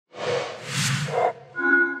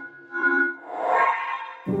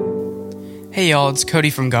Hey y'all, it's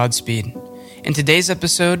Cody from Godspeed. In today's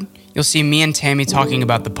episode, you'll see me and Tammy talking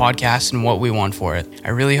about the podcast and what we want for it. I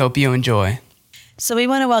really hope you enjoy. So we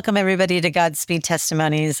want to welcome everybody to Godspeed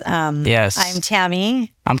Testimonies. Yes. I'm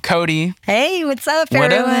Tammy. I'm Cody. Hey, what's up,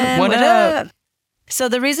 What up? everyone? What up? So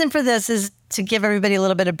the reason for this is to give everybody a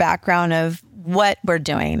little bit of background of what we're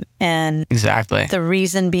doing. And Exactly. the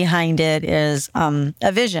reason behind it is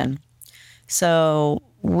a vision. So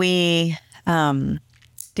we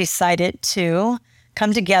decided to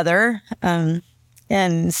come together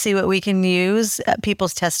and see what we can use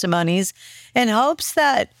people's testimonies in hopes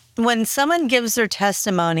that when someone gives their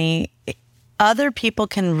testimony, other people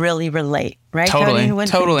can really relate, right? Totally, Cody?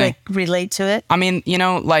 totally. Relate to it. I mean,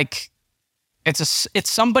 it's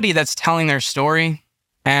somebody that's telling their story,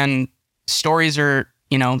 and stories are,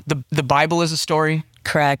 the Bible is a story.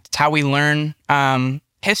 Correct. It's how we learn.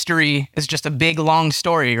 History is just a big, long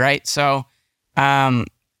story, right? So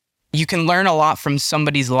you can learn a lot from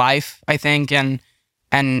somebody's life, I think, and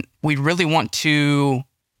we really want to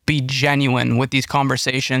be genuine with these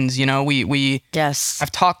conversations. We Yes.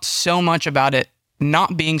 I've talked so much about it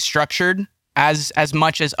not being structured as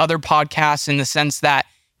much as other podcasts, in the sense that,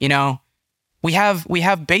 we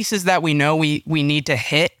have bases that we know we need to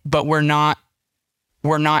hit, but we're not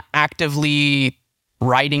actively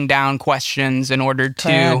writing down questions in order to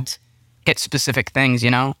Correct. hit specific things,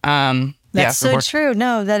 That's so true.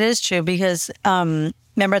 No, that is true because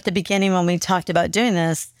remember at the beginning when we talked about doing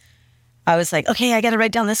this, I was like, okay, I got to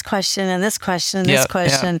write down this question and this question, this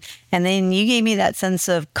question. And then you gave me that sense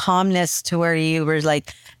of calmness to where you were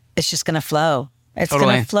like, it's just going to flow. It's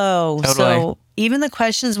Totally. going to flow. Totally. So even the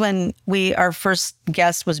questions when our first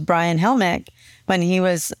guest was Brian Helmick, when he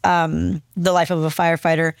was the life of a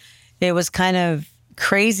firefighter, it was kind of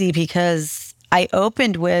crazy because I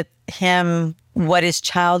opened with him what his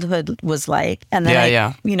childhood was like. And then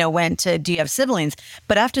I went to, do you have siblings?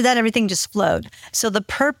 But after that, everything just flowed. So the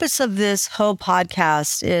purpose of this whole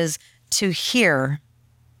podcast is to hear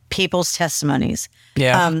people's testimonies.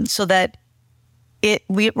 Yeah. So that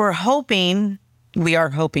we are hoping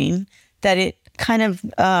that it kind of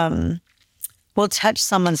will touch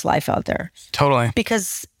someone's life out there. Totally.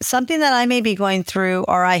 Because something that I may be going through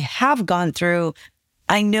or I have gone through,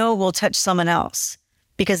 I know will touch someone else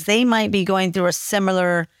because they might be going through a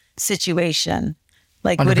similar situation.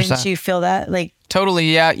 Like, 100%. Wouldn't you feel that? Like,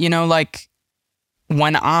 Totally. Yeah.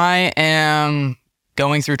 When I am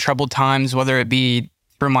going through troubled times, whether it be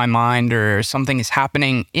through my mind or something is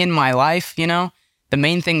happening in my life, the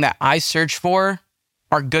main thing that I search for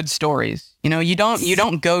are good stories. You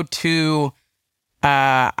don't go to,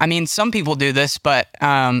 some people do this, but,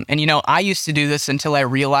 I used to do this until I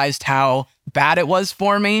realized how bad it was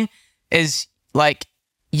for me, is like,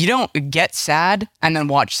 you don't get sad and then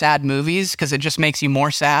watch sad movies because it just makes you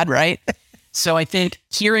more sad, right? So I think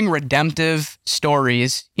hearing redemptive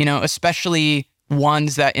stories, especially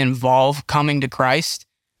ones that involve coming to Christ,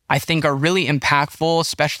 I think are really impactful,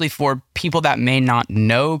 especially for people that may not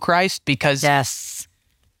know Christ, because yes,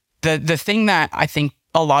 the thing that I think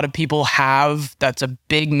a lot of people have that's a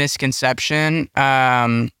big misconception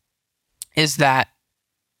is that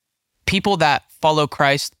people that follow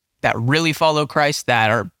Christ, that really follow Christ,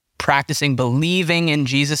 that are practicing believing in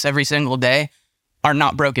Jesus every single day, are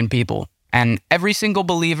not broken people. And every single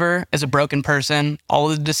believer is a broken person.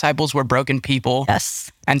 All of the disciples were broken people.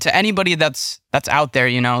 yes, And to anybody that's out there,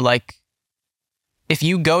 if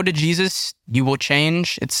you go to Jesus, you will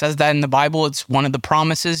change. It says that in the Bible. It's one of the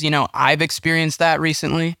promises. I've experienced that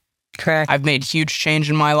recently. correct. I've made huge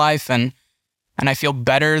change in my life, and I feel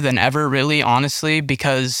better than ever, really, honestly,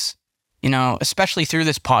 because, especially through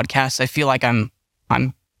this podcast, I feel like I'm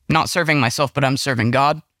not serving myself, but I'm serving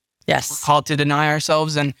God. Yes, We're called to deny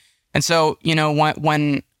ourselves. And so,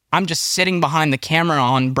 when I'm just sitting behind the camera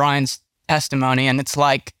on Brian's testimony, and it's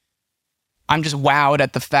like, I'm just wowed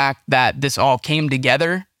at the fact that this all came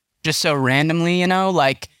together just so randomly,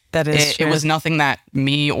 that is it was nothing that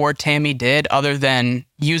me or Tammy did other than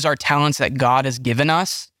use our talents that God has given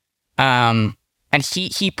us. And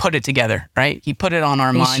he put it together, right? He put it on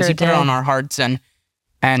our minds. sure He put it did. on our hearts, and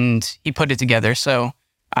he put it together. So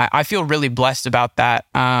I feel really blessed about that.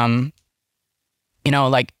 How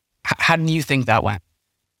do you think that went?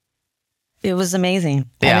 It was amazing.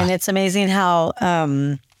 Yeah. I mean, it's amazing how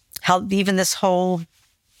even this whole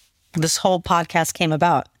podcast came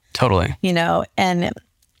about. Totally. And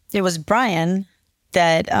it was Brian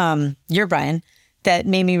that your Brian that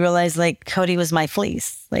made me realize like Cody was my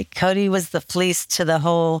fleece. Like Cody was the fleece to the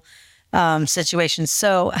whole situation.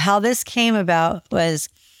 So how this came about was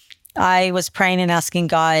I was praying and asking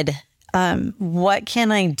God what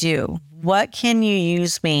can I do? What can you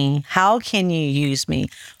use me? How can you use me?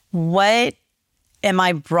 What am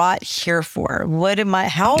I brought here for?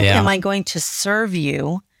 How am I going to serve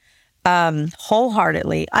you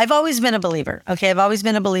wholeheartedly? I've always been a believer. Okay. I've always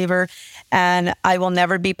been a believer, and I will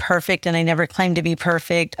never be perfect, and I never claim to be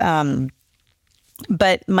perfect.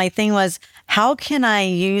 But my thing was, how can I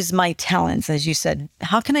use my talents? As you said,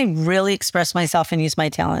 how can I really express myself and use my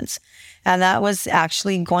talents? And that was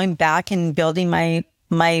actually going back and building my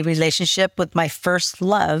relationship with my first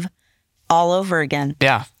love all over again.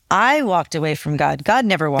 Yeah. I walked away from God. God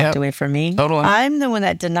never walked away from me. Totally. I'm the one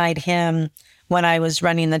that denied him when I was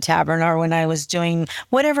running the tavern, or when I was doing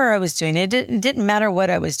whatever I was doing. It didn't matter what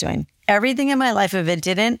I was doing. Everything in my life, if it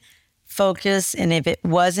didn't focus and if it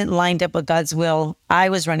wasn't lined up with God's will, I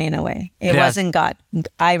was running away. It wasn't God.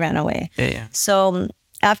 I ran away. Yeah. So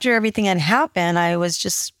after everything had happened, I was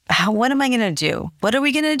just, what am I going to do? What are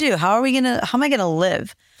we going to do? How am I going to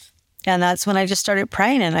live? And that's when I just started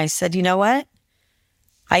praying, and I said, you know what?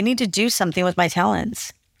 I need to do something with my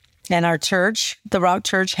talents. And our church, the Rock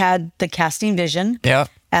Church, had the casting vision. Yeah.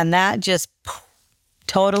 And that just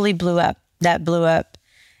totally blew up. That blew up.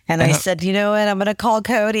 And I said, you know what? I'm going to call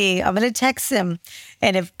Cody. I'm going to text him.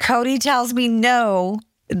 And if Cody tells me no,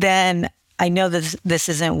 then I know that this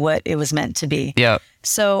isn't what it was meant to be. Yeah.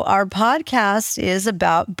 So our podcast is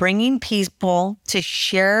about bringing people to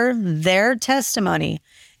share their testimony.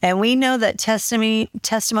 And we know that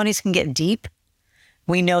testimonies can get deep.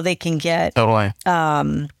 We know they can get, Totally.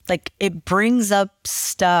 like, it brings up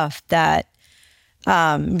stuff that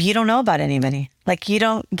you don't know about anybody. Like, you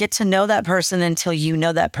don't get to know that person until you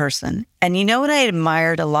know that person. And you know what I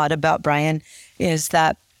admired a lot about Brian is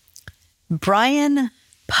that Brian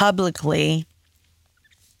publicly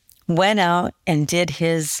went out and did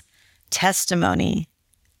his testimony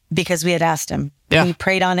because we had asked him. Yeah. We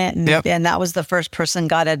prayed on it, and that was the first person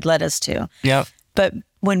God had led us to. Yep. But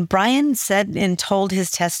when Brian said and told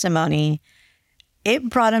his testimony, it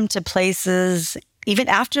brought him to places. Even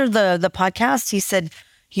after the podcast, he said,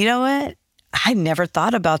 you know what? I never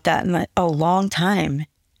thought about that in a long time.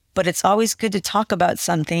 But it's always good to talk about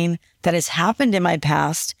something that has happened in my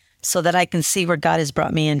past so that I can see where God has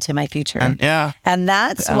brought me into my future. And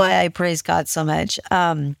that's why I praise God so much.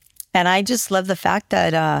 And I just love the fact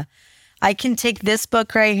that I can take this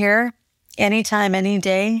book right here anytime, any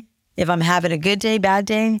day. If I'm having a good day, bad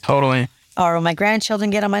day. Totally. Or my grandchildren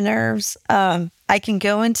get on my nerves, I can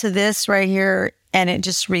go into this right here, and it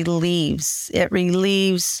just relieves. It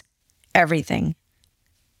relieves everything.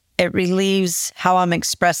 It relieves how I'm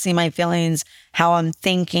expressing my feelings, how I'm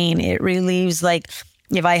thinking. It relieves, like,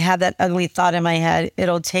 if I have that ugly thought in my head,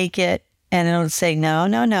 it'll take it and it'll say,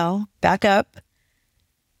 no, back up.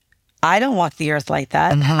 I don't walk the earth like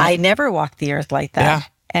that. I never walk the earth like that. Yeah.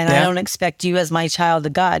 And I don't expect you as my child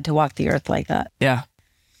of God to walk the earth like that. Yeah.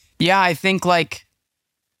 Yeah, I think, like,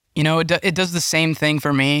 you know, it does the same thing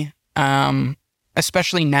for me,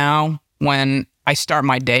 especially now when I start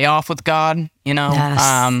my day off with God, you know?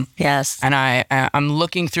 Yes. And I'm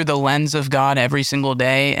looking through the lens of God every single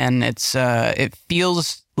day, and it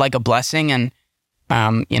feels like a blessing.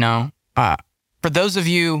 And, you know, for those of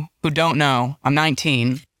you who don't know, I'm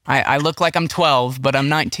 19. I look like I'm 12, but I'm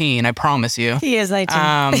 19, I promise you. He is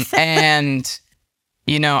 19. And,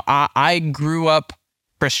 you know, I grew up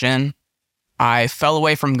Christian. I fell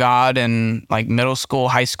away from God in, like, middle school,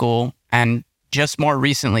 high school, and just more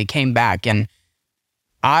recently came back. And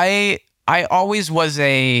I always was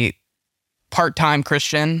a part-time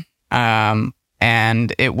Christian, and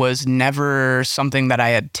it was never something that I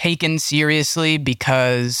had taken seriously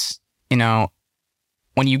because, you know,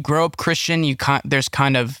 when you grow up Christian, there's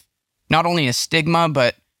kind of not only a stigma,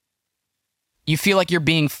 but you feel like you're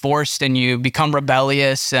being forced and you become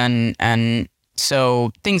rebellious, and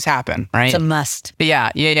so things happen, right? It's a must. But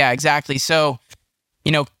yeah, exactly. So,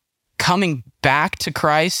 you know, coming back to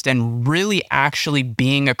Christ and really actually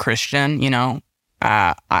being a Christian, you know,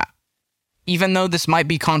 even though this might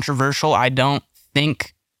be controversial, I don't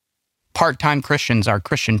think part-time Christians are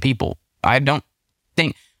Christian people. I don't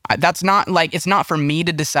think... That's not, like, it's not for me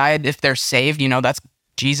to decide if they're saved. You know, that's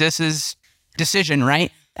Jesus's decision,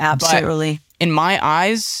 right? Absolutely. But in my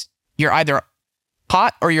eyes, you're either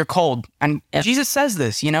hot or you're cold. And Jesus says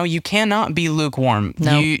this, you know, you cannot be lukewarm.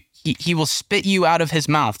 No. He will spit you out of his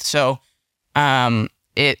mouth. So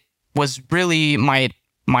it was really, my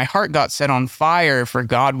heart got set on fire for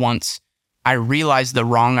God once I realized the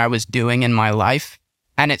wrong I was doing in my life.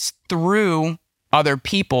 And it's through other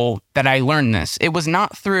people that I learned this. It was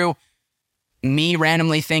not through me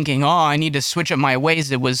randomly thinking, oh, I need to switch up my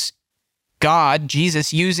ways. It was God,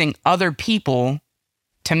 Jesus, using other people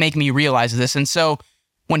to make me realize this. And so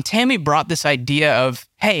when Tammy brought this idea of,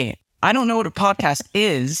 hey, I don't know what a podcast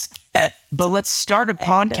is, but let's start a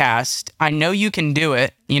podcast. I know you can do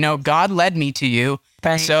it. You know, God led me to you.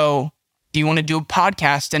 Right. So do you want to do a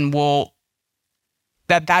podcast? And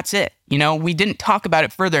that's it. You know, we didn't talk about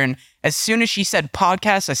it further. And as soon as she said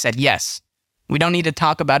podcast, I said, yes, we don't need to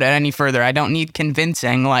talk about it any further. I don't need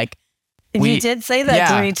convincing. Like, you did say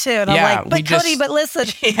that to me too. And I'm like, but Cody, but listen.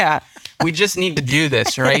 Yeah, we just need to do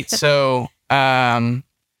this, right? So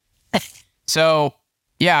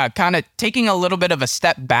yeah, kind of taking a little bit of a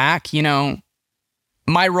step back, you know,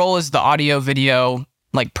 my role is the audio video,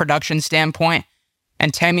 like production standpoint,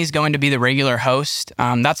 and Tammy's going to be the regular host.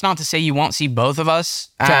 That's not to say you won't see both of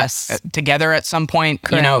us together at some point.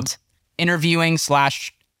 Correct. You know, interviewing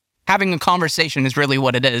 / having a conversation is really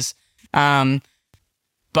what it is.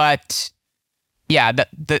 But yeah,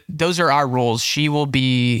 those are our roles. She will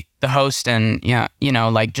be the host, and yeah, you know,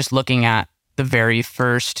 like just looking at the very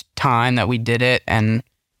first time that we did it, and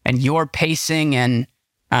your pacing and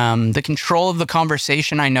the control of the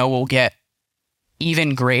conversation, I know will get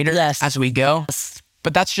even greater as we go. Yes.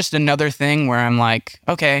 But that's just another thing where I'm like,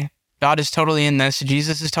 okay, God is totally in this.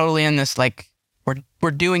 Jesus is totally in this. Like,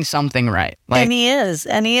 we're doing something right. Like, and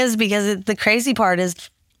he is because the crazy part is,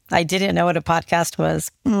 I didn't know what a podcast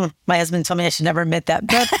was. My husband told me I should never admit that,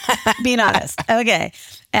 but being honest. Okay.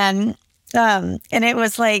 And it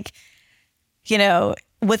was like, you know,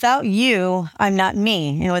 without you, I'm not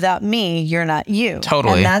me. And without me, you're not you.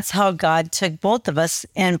 Totally. And that's how God took both of us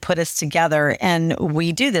and put us together. And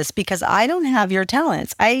we do this because I don't have your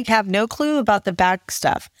talents. I have no clue about the back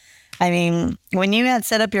stuff. I mean, when you had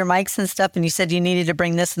set up your mics and stuff and you said you needed to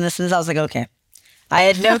bring this and this and this, I was like, okay. I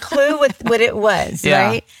had no clue what it was,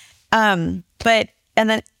 right? But, and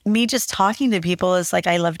then me just talking to people is like,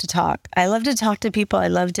 I love to talk. I love to talk to people. I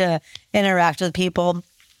love to interact with people.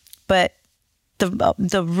 But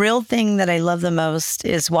the real thing that I love the most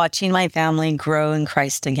is watching my family grow in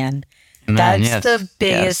Christ again. Amen. That's the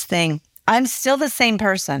biggest thing. I'm still the same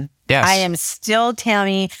person. Yes. I am still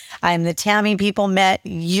Tammy. I'm the Tammy people met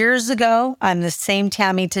years ago. I'm the same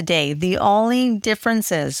Tammy today. The only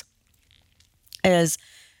difference is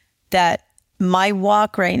that my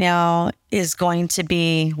walk right now is going to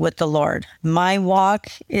be with the Lord. My walk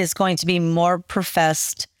is going to be more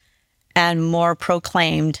professed and more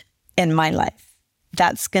proclaimed in my life.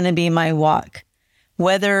 That's going to be my walk.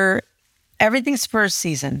 Whether everything's for a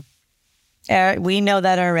season. We know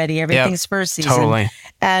that already. Everything's for a season. Totally.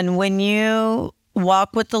 And when you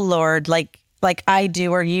walk with the Lord, like I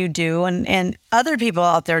do or you do, and other people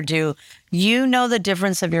out there do, you know the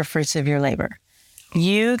difference of your fruits of your labor.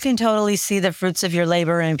 You can totally see the fruits of your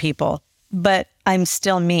labor in people, but I'm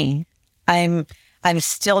still me. I'm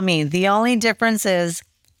still me. The only difference is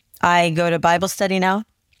I go to Bible study now.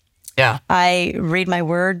 Yeah. I read my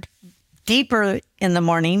word deeper in the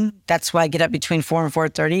morning. That's why I get up between 4 and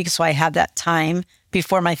 4:30, so I have that time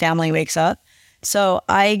before my family wakes up. So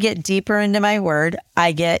I get deeper into my word.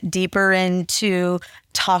 I get deeper into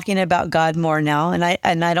talking about God more now, and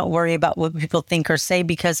I don't worry about what people think or say,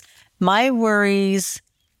 because my worries,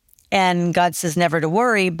 and God says never to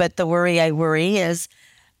worry, but the worry I worry is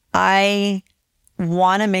I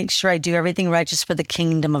want to make sure I do everything righteous for the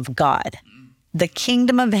kingdom of God. The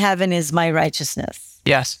kingdom of heaven is my righteousness.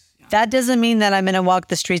 Yes. That doesn't mean that I'm going to walk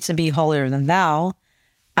the streets and be holier than thou.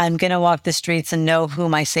 I'm going to walk the streets and know who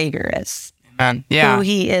my Savior is. Amen. Yeah. Who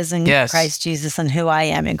he is in Christ Jesus and who I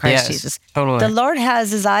am in Christ Jesus. Totally. The Lord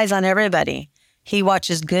has his eyes on everybody. He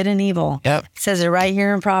watches good and evil. Yep. It says it right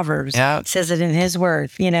here in Proverbs. Yep. It says it in his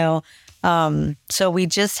word, you know. So we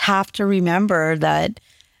just have to remember that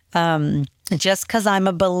just because I'm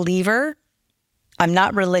a believer, I'm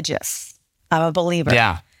not religious. I'm a believer.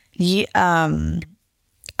 Yeah. I'm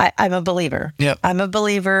a believer. Yep. I'm a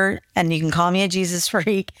believer, and you can call me a Jesus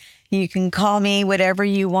freak. You can call me whatever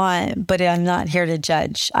you want, but I'm not here to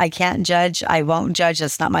judge. I can't judge. I won't judge.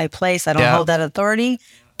 That's not my place. I don't hold that authority.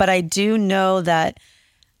 But I do know that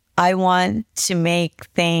I want to make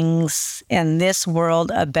things in this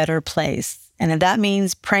world a better place. And if that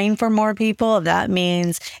means praying for more people, if that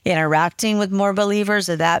means interacting with more believers,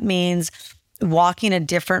 if that means walking a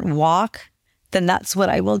different walk, then that's what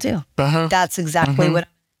I will do. Uh-huh. That's exactly what.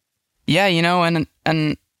 Yeah, you know, and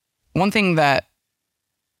one thing that,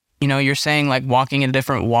 you know, you're saying, like walking a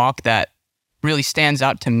different walk, that really stands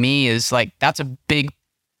out to me is like, that's a big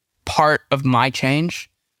part of my change.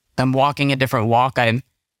 I'm walking a different walk. I'm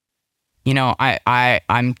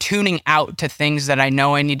tuning out to things that I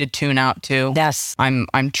know I need to tune out to. Yes.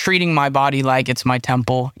 I'm treating my body like it's my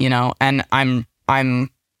temple, you know, and I'm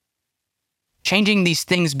changing these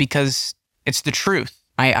things because it's the truth.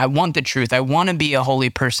 I want the truth. I want to be a holy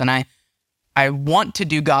person. I want to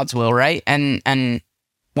do God's will, right? And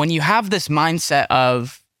when you have this mindset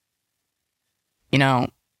of, you know,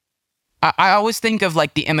 I always think of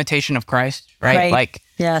like the imitation of Christ, right? Like,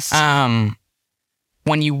 yes.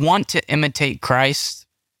 When you want to imitate Christ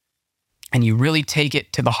and you really take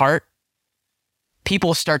it to the heart,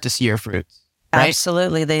 people start to see your fruits, right?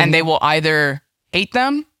 Absolutely. And they will either hate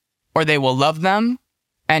them or they will love them.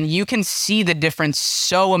 And you can see the difference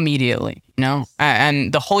so immediately, you know?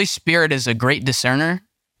 And the Holy Spirit is a great discerner.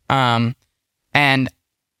 And,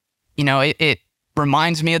 you know, it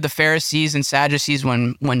reminds me of the Pharisees and Sadducees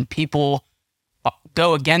when people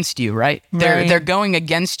go against you, right? They're going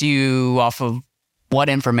against you off of what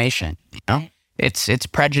information, you know? It's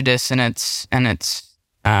prejudice and it's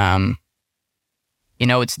you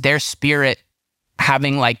know, it's their spirit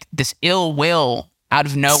having like this ill will out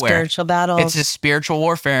of nowhere. Spiritual battles. It's a spiritual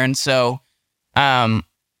warfare. And so,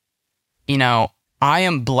 you know, I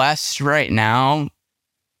am blessed right now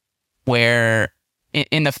where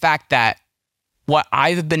in the fact that what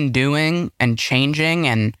I've been doing and changing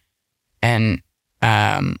and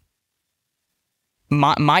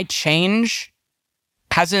my change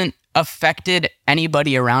hasn't affected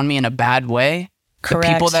anybody around me in a bad way. Correct.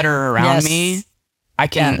 The people that are around me, I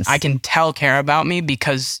can tell care about me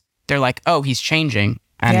because they're like, oh, he's changing,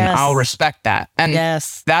 and I'll respect that. And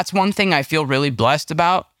that's one thing I feel really blessed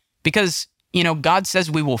about because, you know, God says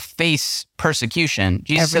we will face persecution.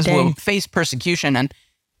 Jesus says we'll face persecution, and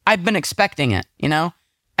I've been expecting it, you know?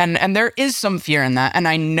 And there is some fear in that. And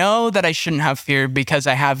I know that I shouldn't have fear because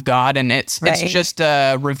I have God, and it's just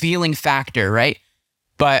a revealing factor, right?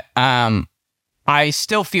 But I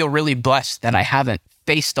still feel really blessed that I haven't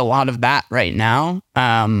faced a lot of that right now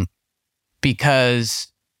because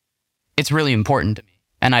it's really important to me.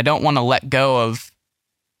 And I don't want to let go of,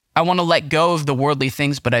 I want to let go of the worldly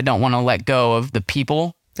things, but I don't want to let go of the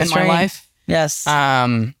people in my life. Yes.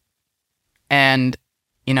 And,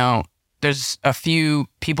 you know, there's a few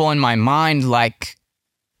people in my mind like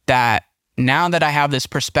that now that I have this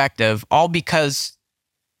perspective, all because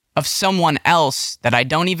of someone else that I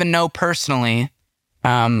don't even know personally.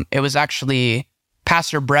 It was actually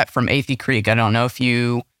Pastor Brett from Athey Creek. I don't know if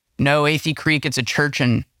you know Athey Creek. It's a church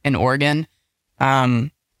in Oregon.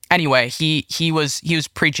 Anyway, he was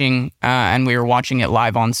preaching, and we were watching it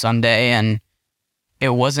live on Sunday, and it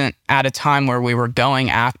wasn't at a time where we were going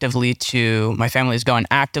actively to, my family is going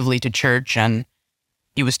actively to church, and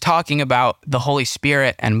he was talking about the Holy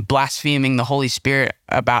Spirit and blaspheming the Holy Spirit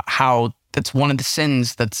about how that's one of the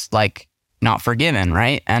sins that's like not forgiven,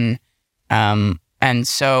 right? And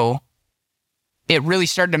so it really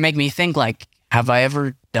started to make me think like, have I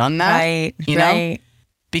ever done that? Right, you know?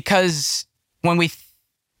 Because when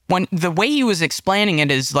the way he was explaining it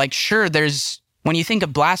is like, sure, when you think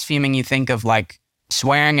of blaspheming, you think of like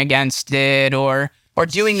swearing against it or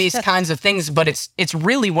doing these kinds of things, but it's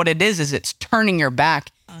really what it is it's turning your back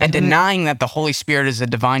and denying that the Holy Spirit is a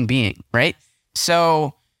divine being, right?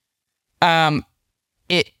 So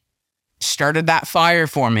it started that fire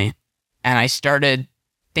for me, and I started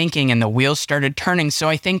thinking, and the wheels started turning. So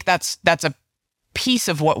I think that's a piece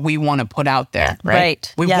of what we want to put out there,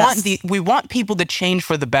 right? We want people to change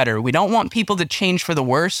for the better. We don't want people to change for the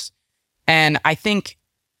worse. And I think,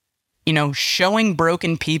 you know, showing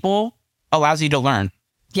broken people allows you to learn.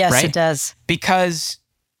 Yes, right? It does. Because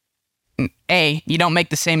A, you don't make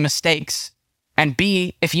the same mistakes. And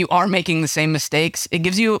B, if you are making the same mistakes, it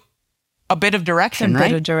gives you a bit of direction, right? A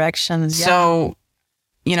bit of direction, yeah. So,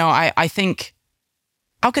 you know, I think,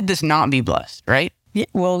 how could this not be blessed, right? Yeah,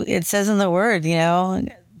 well, it says in the word, you know,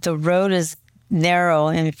 the road is narrow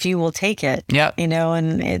and few will take it. Yeah. You know,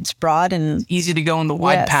 and it's broad and easy to go on the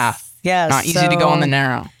wide path. Yes. Not easy to go on the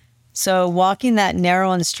narrow. So walking that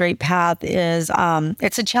narrow and straight path is,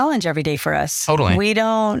 it's a challenge every day for us. Totally. We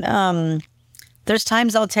don't, there's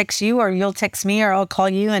times I'll text you or you'll text me or I'll call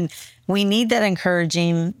you and we need that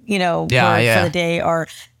encouraging, you know, word for the day. Or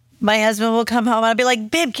my husband will come home and I'll be like,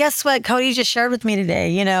 babe, guess what Cody just shared with me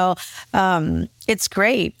today? You know, it's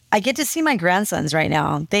great. I get to see my grandsons right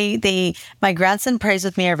now. My grandson prays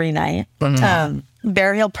with me every night.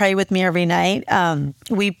 Bear, he'll pray with me every night.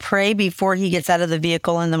 We pray before he gets out of the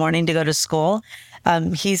vehicle in the morning to go to school.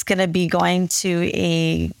 He's going to be going to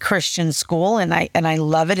a Christian school, and I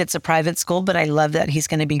love it. It's a private school, but I love that he's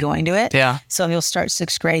going to be going to it. Yeah. So he'll start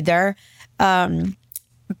 6th grade there.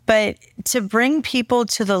 But to bring people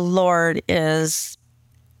to the Lord is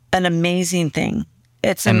an amazing thing.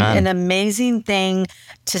 It's an amazing thing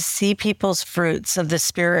to see people's fruits of the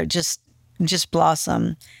Spirit just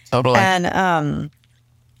blossom. Totally. And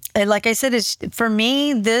And like I said, it's for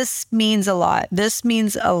me, this means a lot. This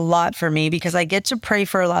means a lot for me because I get to pray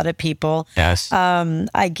for a lot of people. Yes.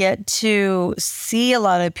 I get to see a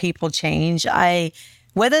lot of people change.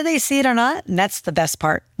 Whether they see it or not, and that's the best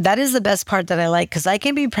part. That is the best part that I like because I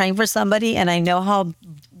can be praying for somebody and I know how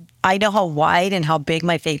wide and how big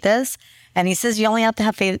my faith is. And he says you only have to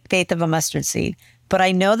have faith of a mustard seed. But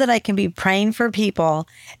I know that I can be praying for people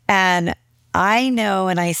and I know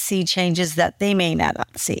and I see changes that they may not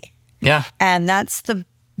see. Yeah. And that's the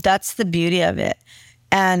beauty of it.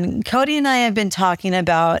 And Cody and I have been talking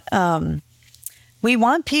about, we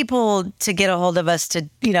want people to get a hold of us to,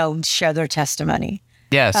 share their testimony.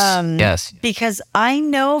 Yes. Yes. Because I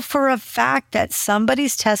know for a fact that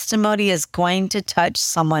somebody's testimony is going to touch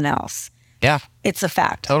someone else. Yeah. It's a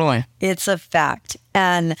fact. Totally. It's a fact.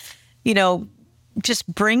 And,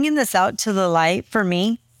 just bringing this out to the light for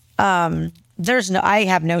me, I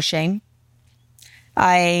have no shame.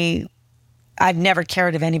 I've never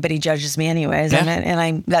cared if anybody judges me anyways. Yeah.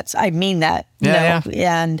 I mean that. Yeah,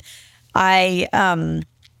 And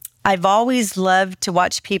I've always loved to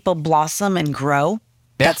watch people blossom and grow.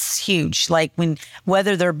 Yeah. That's huge. Like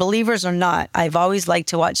whether they're believers or not, I've always liked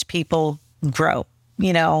to watch people grow,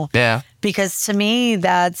 Yeah. because to me,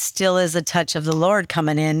 that still is a touch of the Lord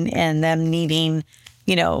coming in and them needing,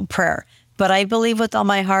 prayer. But I believe with all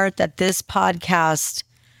my heart that this podcast,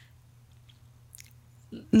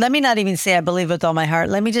 let me not even say I believe with all my heart.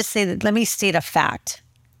 Let me just say that, let me state a fact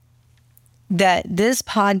that this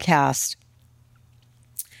podcast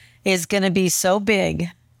is going to be so big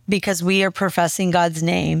because we are professing God's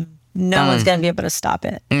name. No one's going to be able to stop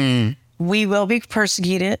it. We will be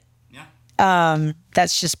persecuted.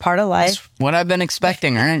 That's just part of life. That's what I've been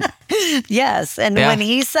expecting, right? Yes. And when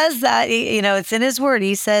he says that, it's in his word.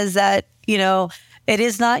 He says that, it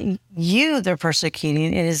is not you they're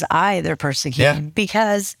persecuting. It is I they're persecuting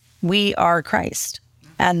because we are Christ.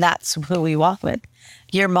 And that's who we walk with.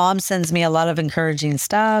 Your mom sends me a lot of encouraging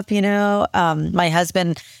stuff, My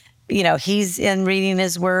husband, he's in reading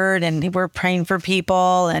his word and we're praying for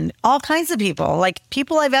people and all kinds of people, like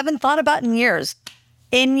people I haven't thought about in years.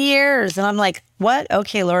 And I'm like, what?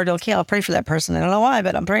 Okay, Lord. Okay, I'll pray for that person. I don't know why,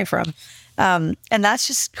 but I'm praying for him. And that's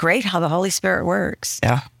just great how the Holy Spirit works.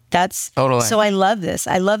 Yeah. That's totally. So I love this.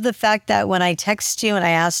 I love the fact that when I text you and I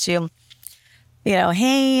asked you,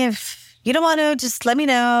 hey, if you don't want to, just let me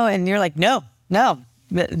know. And you're like, no,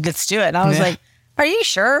 let's do it. And I was like, are you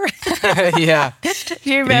sure? Yeah. Do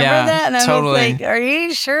you remember that? And I totally. was like, are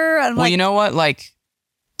you sure? I'm well, you know what?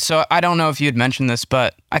 So I don't know if you had mentioned this,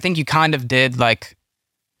 but I think you kind of did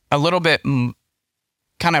a little bit,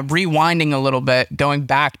 kind of rewinding a little bit, going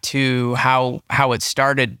back to how it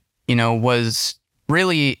started, was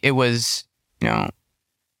really, it was,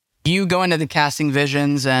 you going to the casting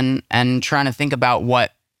visions and trying to think about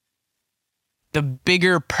what the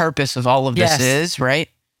bigger purpose of all of this is, right?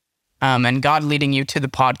 And God leading you to the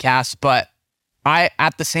podcast. But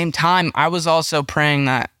at the same time, I was also praying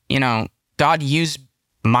that, God used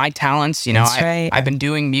my talents. I've been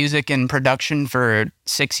doing music and production for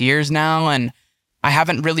 6 years now, and I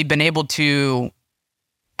haven't really been able to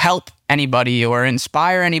help anybody or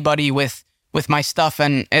inspire anybody with my stuff.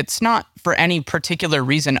 And it's not for any particular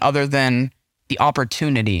reason other than the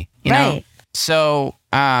opportunity, you know? So,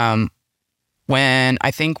 when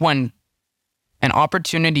an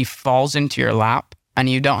opportunity falls into your lap and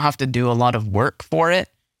you don't have to do a lot of work for it,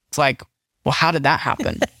 it's like, well, how did that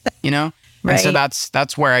happen? And so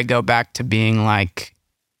that's where I go back to being like,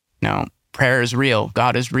 prayer is real,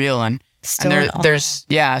 God is real, and there's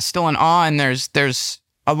still in awe, and there's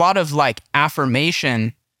a lot of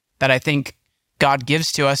affirmation that I think God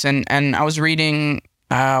gives to us. And I was reading,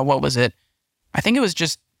 what was it? I think it was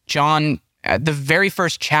just John, the very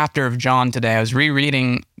first chapter of John today. I was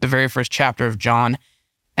rereading the very first chapter of John,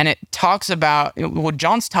 and it talks about,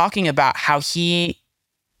 John's talking about how he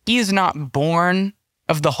is not born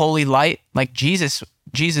of the holy light like Jesus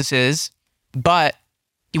is, but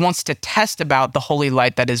he wants to test about the holy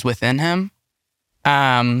light that is within him.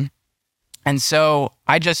 And so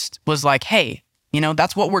I just was like, hey,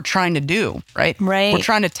 that's what we're trying to do, right? Right. We're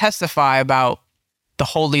trying to testify about the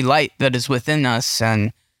holy light that is within us,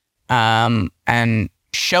 and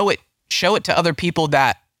show it to other people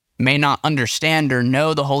that may not understand or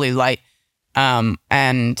know the holy light. And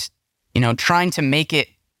trying to make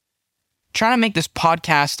this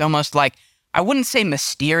podcast almost like, I wouldn't say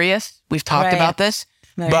mysterious. We've talked about this,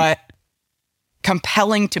 but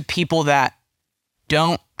compelling to people that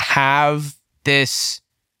don't have this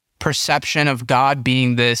perception of God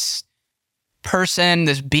being this person,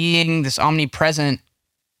 this being, this omnipresent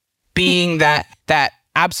being that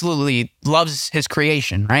absolutely loves his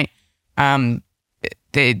creation, right?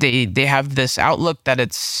 They have this outlook that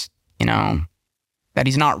it's, that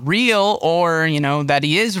he's not real, or, that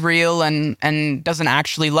he is real and doesn't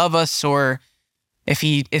actually love us, or if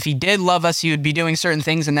he did love us, he would be doing certain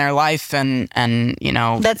things in their life, and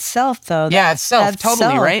That's self, though. It's self, that's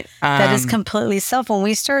totally, self. right? That is completely self. When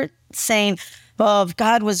we start saying, well, if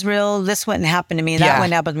God was real, this wouldn't happen to me, that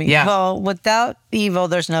wouldn't happen to me. Yeah. Well, without evil,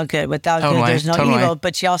 there's no good. Without good, there's no evil.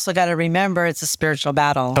 But you also got to remember it's a spiritual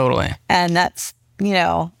battle. Totally. And that's,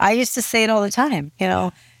 I used to say it all the time,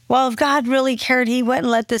 well, if God really cared, he wouldn't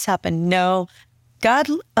let this happen. No, God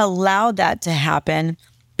allowed that to happen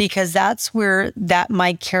because that's where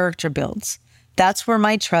my character builds. That's where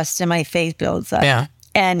my trust and my faith builds up. Yeah.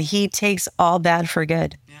 And he takes all bad for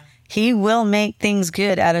good. Yeah. He will make things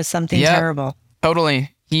good out of something terrible. Totally.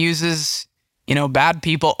 He uses, bad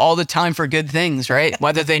people all the time for good things, right?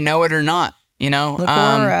 Whether they know it or not, Look where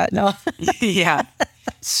we're at. No. Yeah.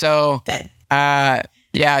 So,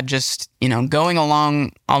 just, going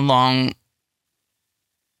along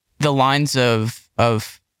the lines of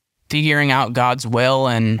figuring out God's will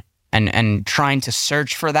and trying to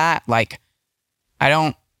search for that. Like, I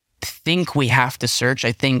don't think we have to search.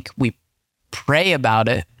 I think we pray about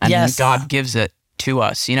it and then God gives it to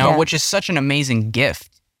us, which is such an amazing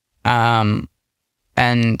gift. And,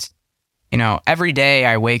 every day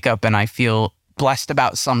I wake up and I feel blessed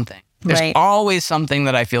about something. There's always something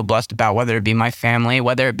that I feel blessed about, whether it be my family,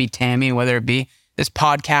 whether it be Tammy, whether it be this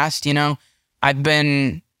podcast. I've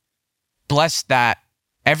been blessed that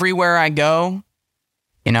everywhere I go,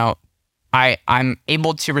 I'm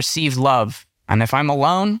able to receive love. And if I'm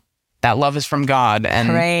alone, that love is from God.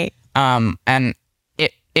 And and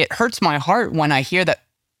it hurts my heart when I hear that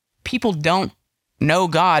people don't know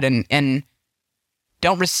God and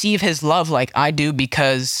don't receive his love like I do,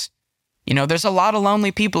 because there's a lot of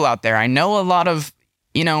lonely people out there. I know a lot of,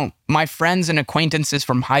 my friends and acquaintances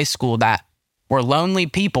from high school that were lonely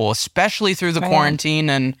people, especially through the quarantine.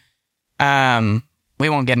 And we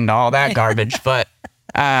won't get into all that garbage, but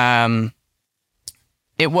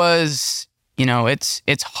it was,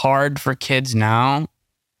 it's hard for kids now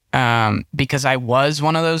because I was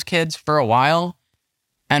one of those kids for a while.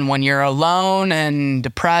 And when you're alone and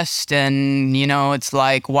depressed and, it's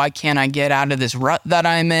like, why can't I get out of this rut that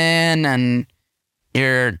I'm in? And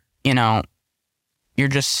you're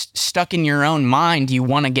just stuck in your own mind. You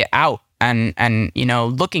want to get out. And,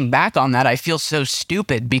 looking back on that, I feel so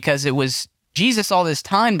stupid because it was Jesus all this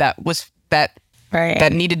time that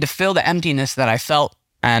needed to fill the emptiness that I felt.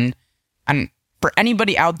 And for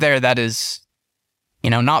anybody out there that is,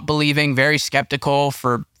 not believing, very skeptical,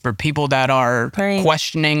 for people that are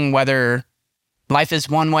questioning whether life is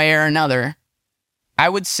one way or another, I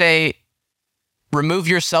would say remove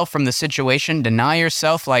yourself from the situation, deny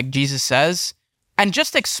yourself like Jesus says, and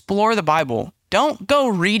just explore the Bible. Don't go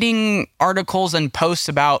reading articles and posts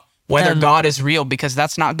about whether God is real, because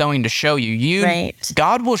that's not going to show you.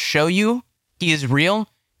 God will show you he is real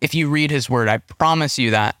if you read his word. I promise you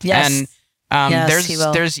that. Yes. And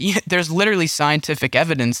there's literally scientific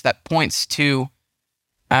evidence that points to,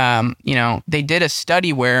 they did a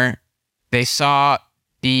study where they saw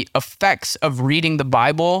the effects of reading the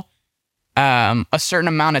Bible a certain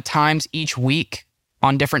amount of times each week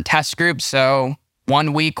on different test groups. So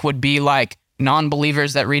 1 week would be like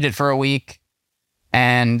non-believers that read it for a week,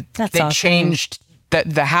 and that's they awesome. Changed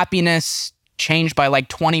the happiness changed by like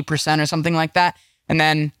 20% or something like that. And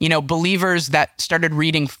then, believers that started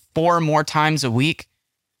reading 4 more times a week,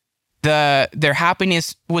 their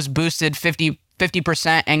happiness was boosted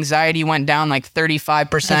 50%, anxiety went down like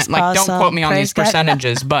 35%. That's like, awesome. Don't quote me on these God.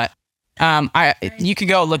 percentages, but you could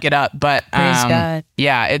go look it up. But God.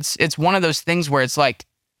 yeah, it's one of those things where it's like,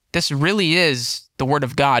 this really is the word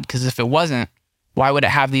of God, because if it wasn't, why would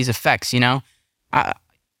it have these effects? You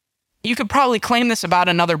could probably claim this about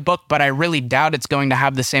another book, but I really doubt it's going to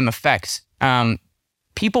have the same effects.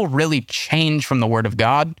 People really change from the word of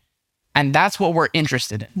God, and that's what we're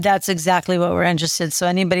interested in. That's exactly what we're interested in. So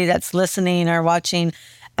anybody that's listening or watching,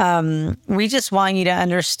 we just want you to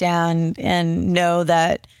understand and know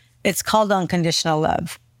that it's called unconditional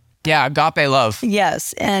love. Yeah, agape love.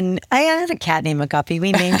 Yes, and I had a cat named Agape.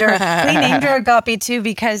 We named her. We named her Agape too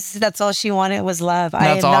because that's all she wanted was love. I am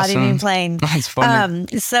That's not awesome. even playing. That's funny.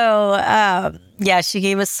 She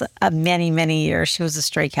gave us many years. She was a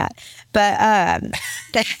stray cat, but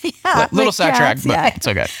little sidetrack, but it's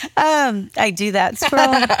okay. I do that,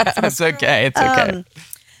 squirrel. It's okay. It's okay.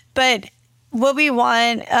 But what we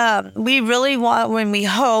want, we really want, when we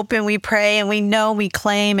hope and we pray and we know we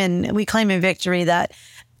claim in victory that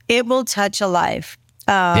it will touch a life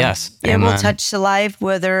Yes. It will Amen. touch the life,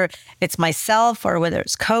 whether it's myself or whether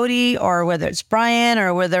it's Cody or whether it's Brian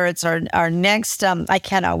or whether it's our next. I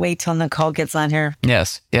cannot wait till Nicole gets on here.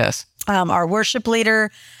 Yes. Yes. Our worship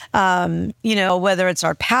leader, whether it's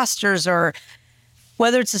our pastors or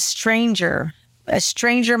whether it's a stranger. A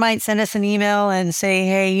stranger might send us an email and say,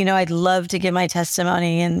 hey, I'd love to give my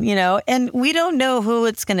testimony. And we don't know who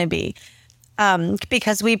it's going to be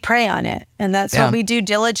because we pray on it. And that's what we do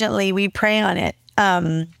diligently. We pray on it.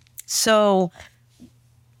 So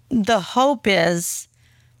the hope is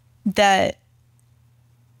that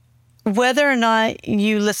whether or not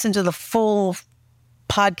you listen to the full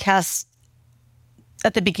podcast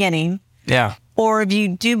at the beginning, or if you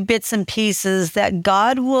do bits and pieces, that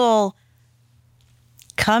God will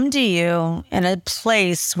come to you in a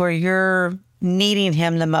place where you're needing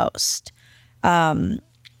him the most.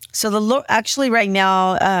 So the Lord, actually right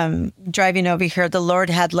now, driving over here, the Lord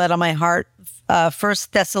had led on my heart, 1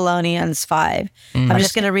 Thessalonians 5. I'm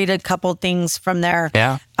just going to read a couple things from there.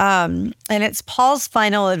 Yeah. And it's Paul's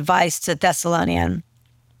final advice to Thessalonian.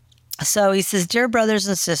 So he says, dear brothers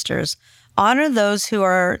and sisters, honor those who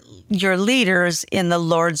are your leaders in the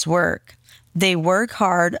Lord's work. They work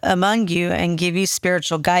hard among you and give you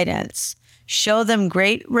spiritual guidance. Show them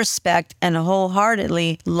great respect and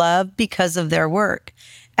wholeheartedly love because of their work,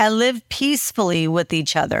 and live peacefully with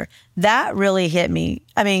each other. That really hit me.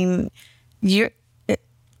 I mean, if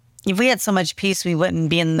we had so much peace, we wouldn't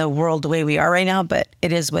be in the world the way we are right now, but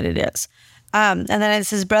it is what it is. And then it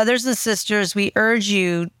says, brothers and sisters, we urge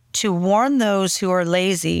you to warn those who are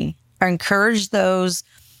lazy, or encourage those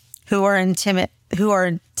who are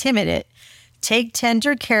intimidated. Take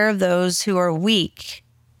tender care of those who are weak.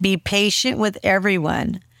 Be patient with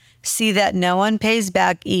everyone. See that no one pays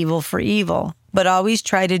back evil for evil, but always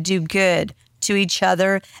try to do good to each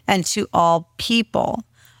other and to all people.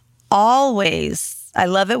 Always, I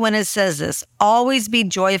love it when it says this, always be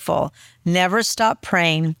joyful. Never stop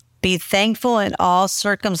praying. Be thankful in all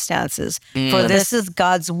circumstances, for this is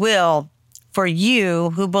God's will for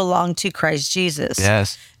you who belong to Christ Jesus.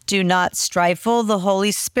 Yes. Do not stifle the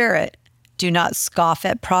Holy Spirit. Do not scoff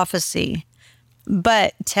at prophecy,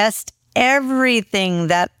 but test everything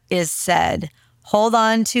that is said. Hold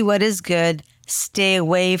on to what is good. Stay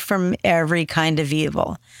away from every kind of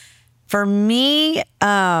evil. For me,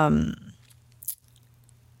 that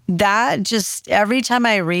just, every time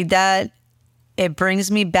I read that, it brings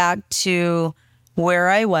me back to where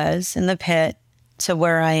I was in the pit to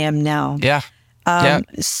where I am now. Yeah.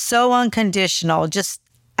 So unconditional, just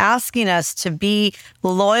asking us to be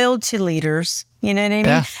loyal to leaders. You know what I mean?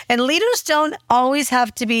 Yeah. And leaders don't always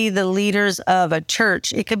have to be the leaders of a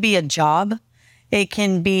church. It could be a job. It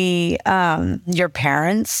can be your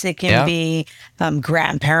parents. It can be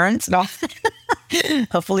grandparents. No.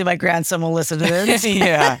 Hopefully my grandson will listen to this.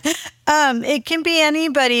 Yeah. It can be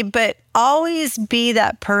anybody, but always be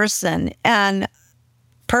that person. And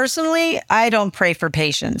personally, I don't pray for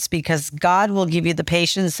patience because God will give you the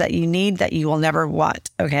patience that you need that you will never want.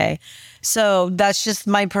 Okay. So that's just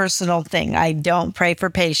my personal thing. I don't pray for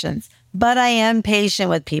patience, but I am patient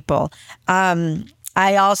with people.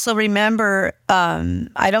 I also remember,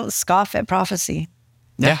 I don't scoff at prophecy.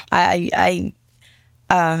 Yeah.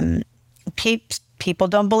 People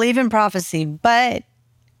don't believe in prophecy, but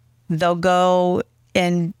they'll go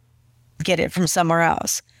and get it from somewhere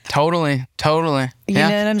else. Totally. You know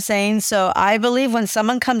what I'm saying? So I believe when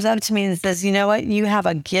someone comes up to me and says, you know what, you have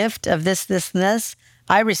a gift of this, this, and this,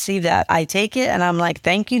 I receive that. I take it and I'm like,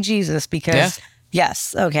 thank you, Jesus, because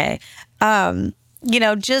yes, okay.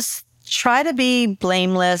 Just try to be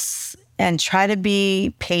blameless and try to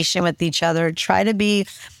be patient with each other. Try to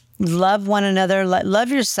love one another, love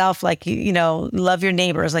yourself like, love your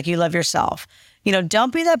neighbors like you love yourself.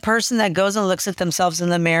 Don't be that person that goes and looks at themselves in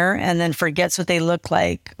the mirror and then forgets what they look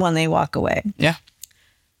like when they walk away. Yeah.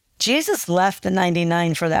 Jesus left the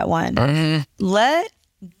 99 for that one. Mm-hmm. Let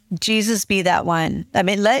Jesus be that one. I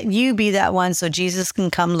mean, let you be that one so Jesus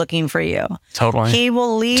can come looking for you. Totally. He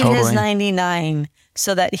will leave his 99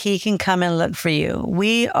 so that he can come and look for you.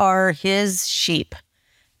 We are his sheep.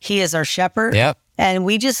 He is our shepherd. Yep. And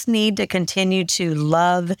we just need to continue to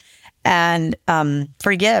love and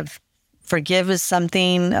forgive. Forgive is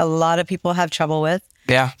something a lot of people have trouble with.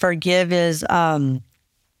 Yeah. Forgive is, I'll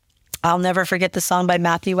never forget the song by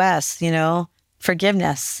Matthew West,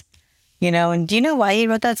 Forgiveness. And do you know why he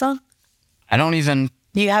wrote that song? I don't even.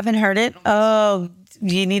 You haven't heard it? Oh,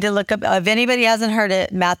 you need to look up. If anybody hasn't heard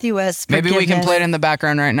it, Matthew West. Maybe we can play it in the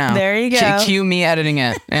background right now. There you go. Cue me editing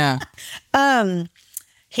it. Yeah.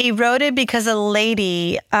 He wrote it because a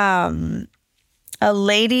lady's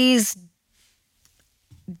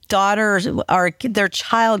daughter or their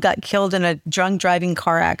child got killed in a drunk driving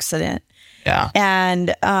car accident. Yeah.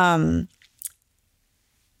 And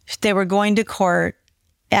they were going to court,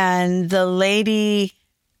 and the lady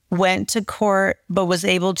went to court, but was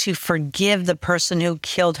able to forgive the person who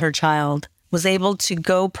killed her child, was able to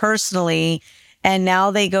go personally. And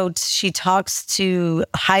now she talks to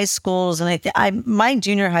high schools, and my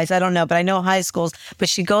junior highs, I don't know, but I know high schools, but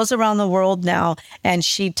she goes around the world now and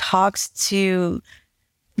she talks to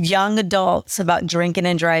young adults about drinking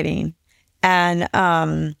and driving.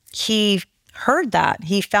 And he heard that.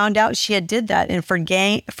 He found out she had did that and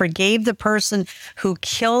forgave the person who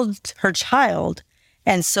killed her child.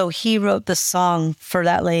 And so he wrote the song for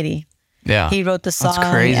that lady. Yeah. He wrote the song.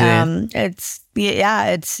 That's crazy.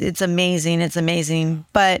 It's amazing. It's amazing.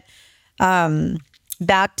 But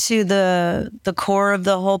back to the core of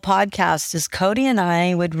the whole podcast is Cody and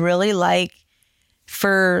I would really like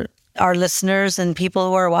for our listeners and people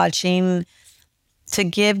who are watching to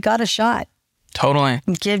give God a shot. Totally.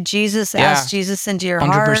 Give Jesus, ask Jesus into your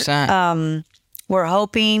 100%. heart. We're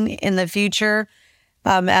hoping in the future,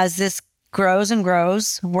 as this grows and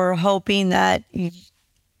grows, we're hoping that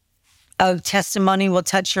a testimony will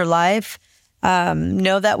touch your life.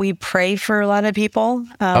 Know that we pray for a lot of people.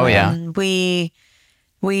 I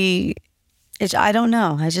don't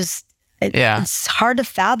know. It's hard to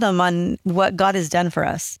fathom on what God has done for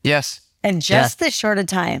us. Yes. In just this short a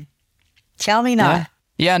time. Tell me not.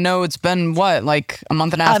 Yeah, no, it's been what, like a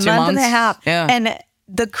month and a half, 2 months? A month and a half. Yeah. And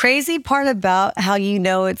the crazy part about how you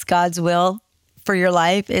know it's God's will for your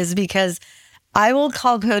life is because I will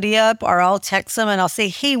call Cody up or I'll text him and I'll say,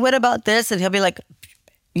 hey, what about this? And he'll be like,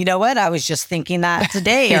 you know what? I was just thinking that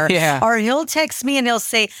today. Or, or he'll text me and he'll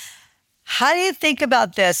say, how do you think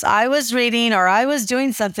about this? I was reading or I was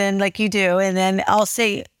doing something like you do. And then I'll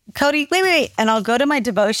say, Cody, wait. And I'll go to my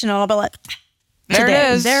devotion and I'll be like, There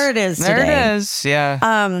it is. There it is today. There it is.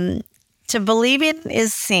 Yeah. To believe in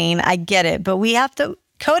is seen. I get it. But we have to,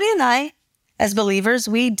 Cody and I, as believers,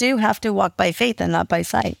 we do have to walk by faith and not by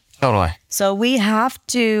sight. Totally. So we have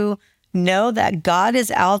to know that God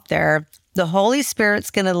is out there. The Holy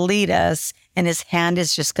Spirit's going to lead us and his hand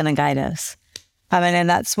is just going to guide us. And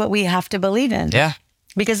that's what we have to believe in. Yeah.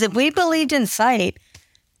 Because if we believed in sight,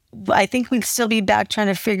 I think we'd still be back trying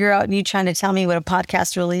to figure out, and you trying to tell me what a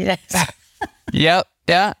podcast really is. Yep.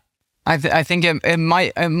 Yeah. I think it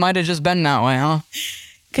might have just been that way, huh?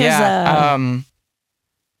 Yeah.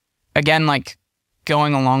 Again, like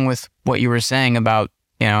going along with what you were saying about,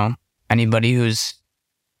 anybody who's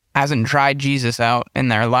hasn't tried Jesus out in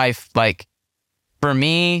their life, like for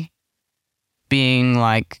me being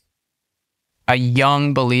like a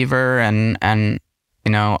young believer and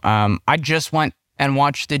I just went and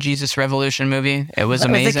watched the Jesus Revolution movie. It was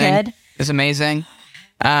amazing. As a kid? It was amazing.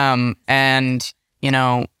 And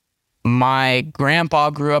my grandpa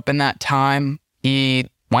grew up in that time. He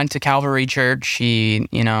went to Calvary Church. He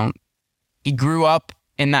grew up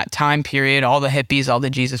in that time period, all the hippies, all the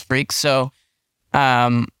Jesus freaks. So,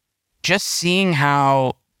 just seeing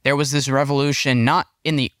how there was this revolution, not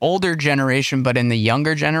in the older generation, but in the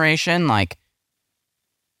younger generation, like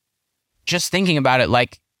just thinking about it,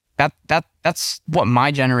 like that's what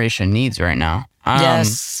my generation needs right now.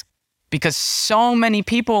 Yes. Because so many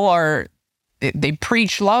people they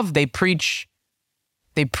preach love, they preach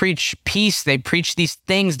peace, they preach these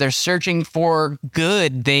things. They're searching for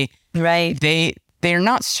good. They're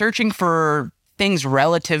not searching for things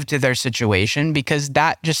relative to their situation because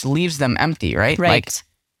that just leaves them empty, right? Right.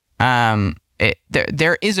 Like,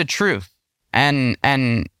 there is a truth, and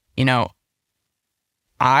I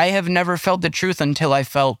have never felt the truth until I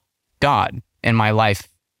felt God in my life,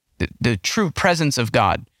 the true presence of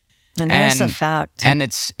God. And that's a fact. And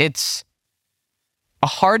it's a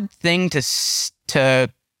hard thing to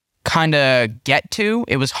kind of get to.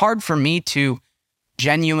 It was hard for me to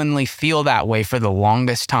genuinely feel that way for the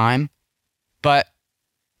longest time. But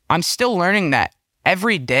I'm still learning that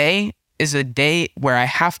every day is a day where I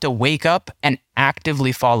have to wake up and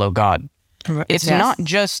actively follow God. It's not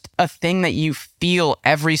just a thing that you feel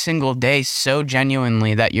every single day so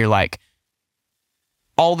genuinely that you're like,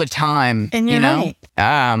 all the time, and you're right.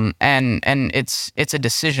 And it's a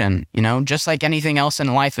decision, just like anything else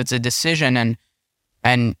in life, it's a decision,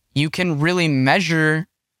 and you can really measure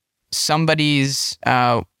somebody's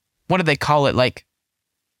what do they call it, like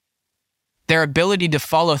their ability to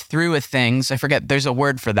follow through with things. I forget, there's a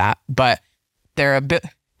word for that, but their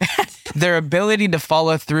ability to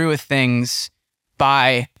follow through with things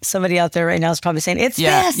by somebody out there right now is probably saying it's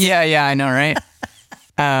this. Yeah, I know, right?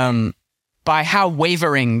 By how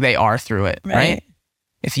wavering they are through it, right?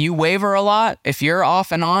 if you waver a lot, if you're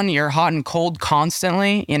off and on, you're hot and cold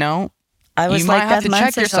constantly, you know, I was you like might have that to check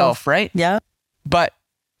months ago. yourself, right? Yeah. But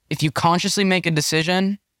if you consciously make a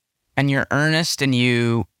decision and you're earnest and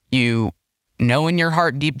you know in your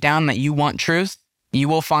heart deep down that you want truth, you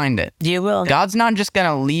will find it. You will. God's not just going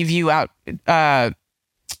to leave you out.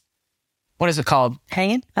 What is it called?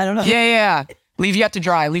 Hanging? I don't know. Yeah. Leave you out to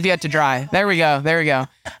dry. Leave you out to dry. There we go.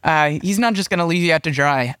 He's not just going to leave you out to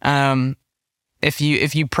dry. If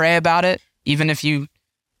you pray about it, even if you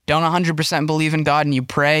don't 100% believe in God and you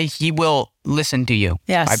pray, he will listen to you.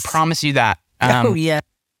 Yes. I promise you that. Oh, yeah.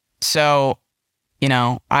 So, you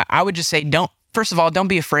know, I would just say, first of all, don't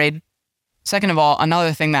be afraid. Second of all,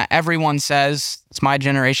 another thing that everyone says, it's my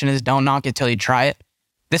generation, is don't knock it till you try it.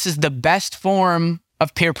 This is the best form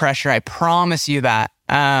of peer pressure. I promise you that.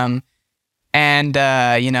 You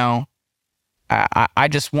know, I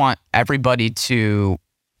just want everybody to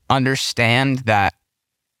understand that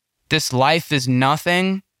this life is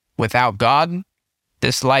nothing without God.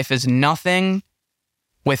 This life is nothing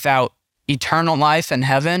without eternal life in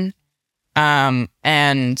heaven.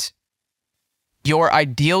 And your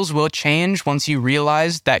ideals will change once you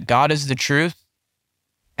realize that God is the truth.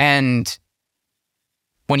 And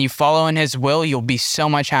when you follow in his will, you'll be so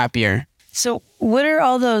much happier. So what are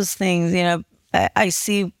all those things? You know, I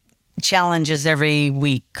see challenges every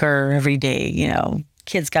week or every day. You know,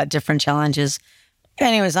 kids got different challenges.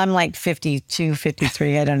 Anyways, I'm like 52,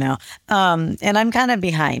 53, I don't know. And I'm kind of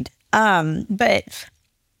behind. But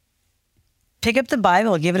pick up the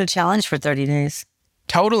Bible, give it a challenge for 30 days.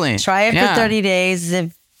 Totally. Try it for 30 days. Let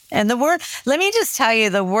me just tell you,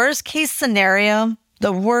 the worst case scenario,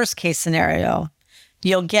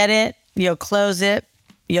 you'll get it, you'll close it,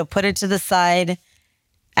 you'll put it to the side,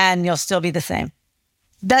 and you'll still be the same.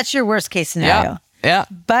 That's your worst case scenario. Yeah.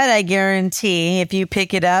 But I guarantee if you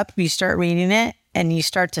pick it up, you start reading it, and you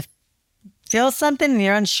start to feel something, and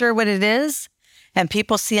you're unsure what it is, and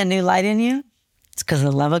people see a new light in you, it's because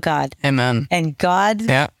of the love of God. Amen. And God,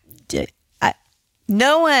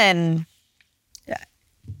 no one,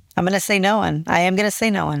 I'm going to say no one, I am going to say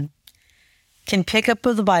no one, can pick up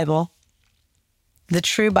the Bible, the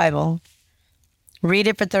true Bible, read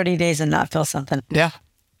it for 30 days and not feel something. Yeah.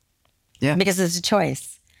 Because it's a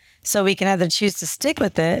choice. So we can either choose to stick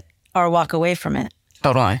with it or walk away from it.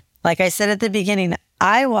 Totally. Like I said at the beginning,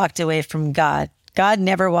 I walked away from God. God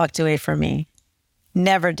never walked away from me.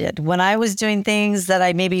 Never did. When I was doing things that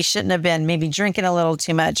I maybe shouldn't have been, maybe drinking a little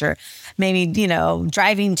too much, or maybe, you know,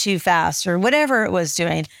 driving too fast, or whatever it was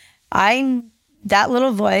doing, that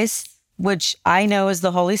little voice, which I know is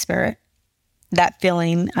the Holy Spirit, that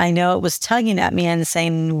feeling, I know it was tugging at me and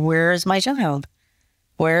saying, where is my child?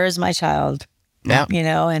 Where is my child? Yeah. You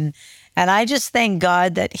know, and I just thank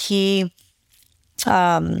God that he,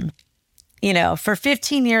 you know, for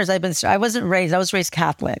 15 years, I was raised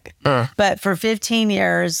Catholic, but for 15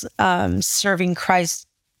 years, serving Christ,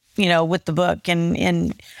 you know, with the book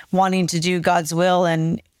and wanting to do God's will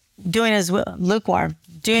and doing his will, lukewarm,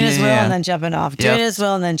 doing his will and then jumping off, doing his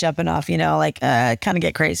will and then jumping off, you know, like, kind of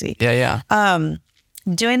get crazy. Yeah.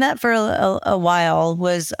 Doing that for a while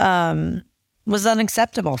was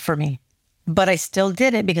unacceptable for me, but I still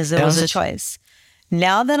did it because it was a choice.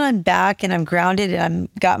 Now that I'm back and I'm grounded and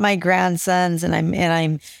I've got my grandsons and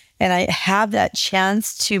I have that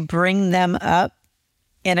chance to bring them up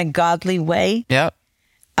in a godly way. Yep.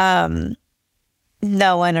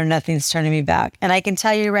 No one or nothing's turning me back. And I can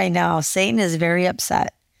tell you right now, Satan is very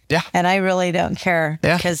upset. Yeah. And I really don't care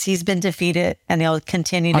because he's been defeated and he'll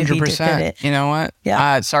continue to 100%. be defeated. You know what?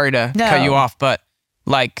 Yeah. Sorry to cut you off, but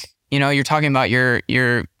like, you know, you're talking about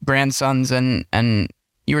your grandsons and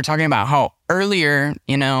you were talking about how earlier,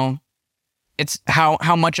 you know, it's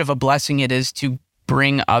how much of a blessing it is to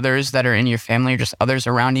bring others that are in your family or just others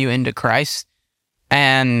around you into Christ.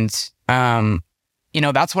 And, you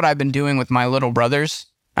know, that's what I've been doing with my little brothers.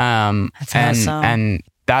 That's awesome. And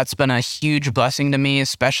that's been a huge blessing to me,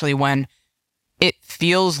 especially when it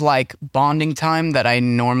feels like bonding time that I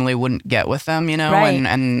normally wouldn't get with them, you know, right.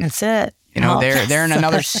 and that's it. You know, they're in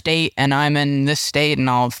another state and I'm in this state and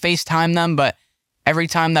I'll FaceTime them. But every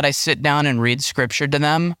time that I sit down and read scripture to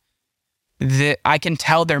them, I can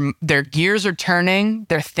tell their gears are turning.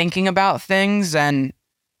 They're thinking about things. And,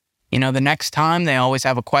 you know, the next time they always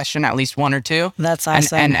have a question, at least one or two. That's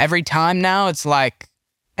awesome. And every time now it's like,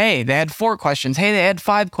 hey, they had 4 questions. Hey, they had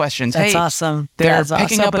 5 questions. That's hey, awesome. They're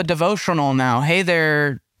picking up a devotional now. Hey,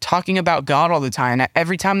 they're talking about God all the time.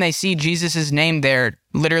 Every time they see Jesus' name, they're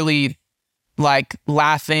literally like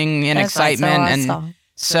laughing in excitement. Awesome. And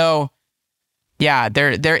so, yeah,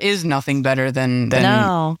 there is nothing better than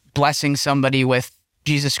blessing somebody with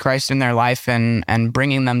Jesus Christ in their life and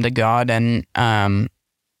bringing them to God. And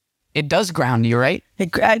it does ground you, right?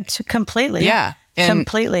 Completely. Yeah.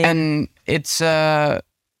 Completely. And it's,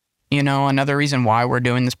 another reason why we're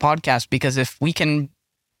doing this podcast, because if we can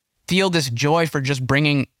feel this joy for just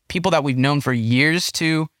bringing people that we've known for years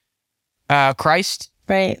to Christ,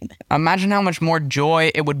 right? Imagine how much more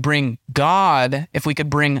joy it would bring God if we could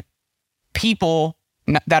bring people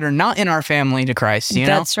that are not in our family to Christ, you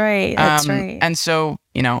know? That's right. That's right. And so,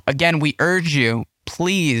 again, we urge you,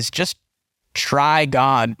 please just try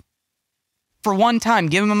God for one time.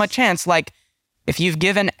 Give him a chance. Like, if you've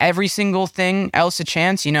given every single thing else a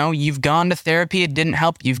chance, you've gone to therapy, it didn't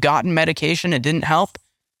help. You've gotten medication, it didn't help.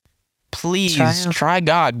 Please try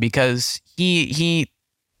God, because he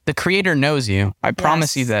the creator knows you. I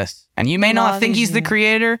promise you this. And you may not think he's the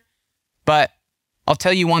creator, but I'll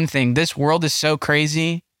tell you one thing. This world is so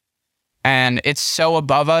crazy and it's so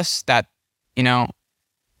above us that,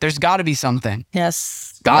 there's got to be something.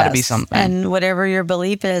 Yes. Got to be something. And whatever your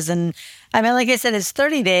belief is. And I mean, like I said, it's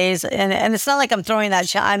 30 days. And it's not like I'm throwing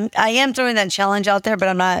that, I am throwing that challenge out there, but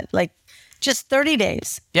I'm not like, just 30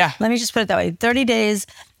 days. Yeah. Let me just put it that way. 30 days.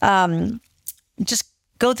 Just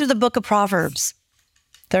go through the book of Proverbs.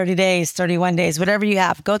 30 days, 31 days, whatever you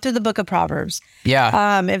have. Go through the book of Proverbs.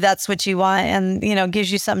 Yeah. If that's what you want, and,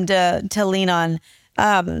 gives you something to lean on.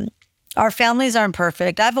 Our families aren't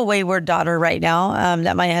perfect. I have a wayward daughter right now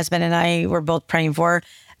that my husband and I were both praying for.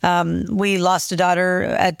 We lost a daughter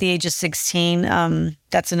at the age of 16.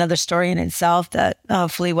 That's another story in itself that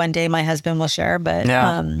hopefully one day my husband will share.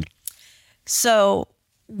 But so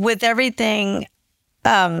with everything,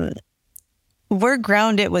 we're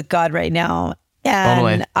grounded with God right now. And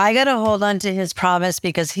totally. I got to hold on to his promise,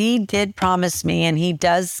 because he did promise me, and he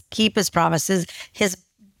does keep his promises. His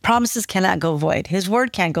promises cannot go void. His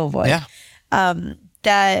word can't go void. Yeah.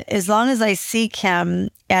 That as long as I seek him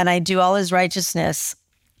and I do all his righteousness,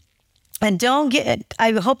 and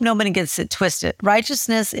I hope nobody gets it twisted.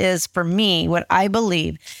 Righteousness is, for me, what I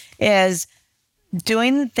believe is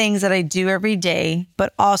doing the things that I do every day,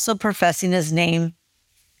 but also professing his name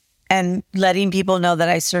and letting people know that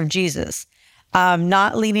I serve Jesus.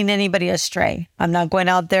 Not leading anybody astray. I'm not going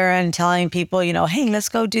out there and telling people, hey, let's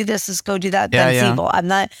go do this, let's go do that. That's evil. I'm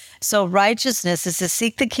not. So righteousness is to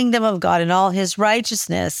seek the kingdom of God and all his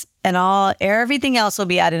righteousness, and everything else will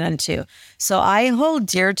be added unto. So I hold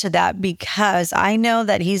dear to that, because I know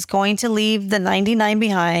that he's going to leave the 99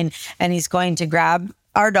 behind, and he's going to grab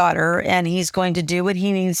our daughter, and he's going to do what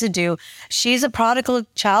he needs to do. She's a prodigal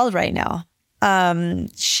child right now.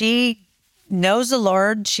 She knows the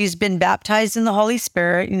Lord. She's been baptized in the Holy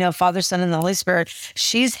Spirit, Father, Son, and the Holy Spirit.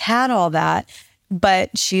 She's had all that,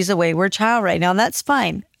 but she's a wayward child right now, and that's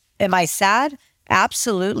fine. Am I sad?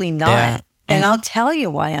 Absolutely not. Yeah. And I'll tell you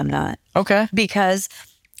why I'm not. Okay. Because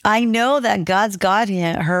I know that God's got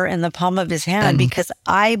her in the palm of his hand, because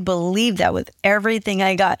I believe that with everything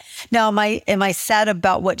I got. Now, am I sad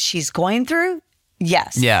about what she's going through?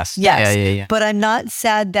 Yes. Yeah. But I'm not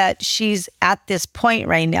sad that she's at this point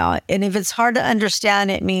right now. And if it's hard to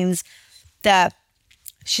understand, it means that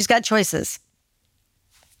she's got choices.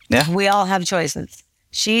 Yeah. We all have choices.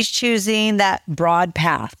 She's choosing that broad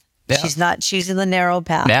path. Yeah. She's not choosing the narrow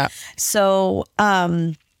path. Yeah. So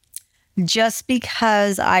just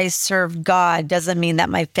because I serve God doesn't mean that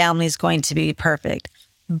my family is going to be perfect.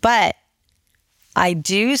 But I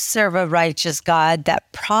do serve a righteous God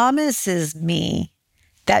that promises me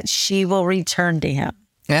that she will return to him.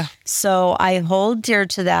 Yeah. So I hold dear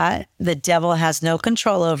to that. The devil has no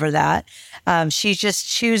control over that. She's just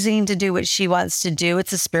choosing to do what she wants to do.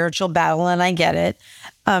 It's a spiritual battle, and I get it.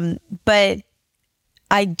 But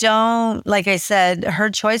I don't, like I said, her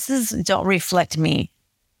choices don't reflect me.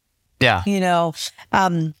 Yeah.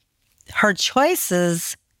 Her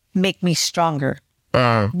choices make me stronger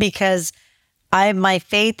because my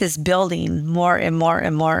faith is building more and more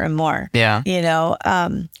and more and more. Yeah.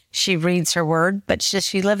 She reads her word, but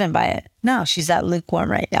she living by it. No, she's at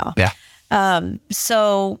lukewarm right now. Yeah.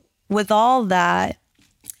 So with all that,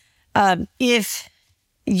 if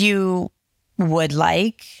you would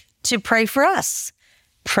like to pray for us,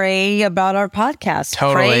 pray about our podcast,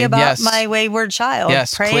 totally. Pray about yes. my wayward child,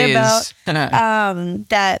 yes, pray please. about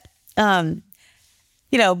that.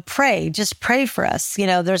 Pray, just pray for us.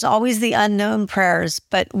 There's always the unknown prayers,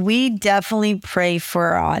 but we definitely pray for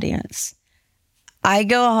our audience. I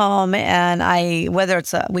go home and whether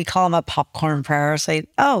it's we call them a popcorn prayer, say,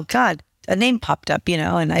 oh God, a name popped up,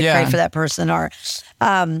 and I pray for that person.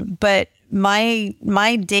 But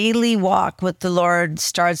my daily walk with the Lord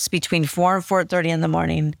starts between 4 and 4:30 in the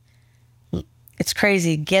morning. It's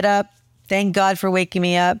crazy. Get up. Thank God for waking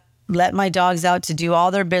me up. let my dogs out to do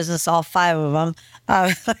all their business, all 5 of them.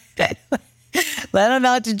 Let them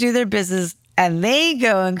out to do their business, and they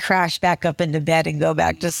go and crash back up into bed and go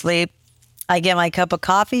back to sleep. I get my cup of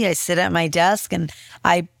coffee. I sit at my desk and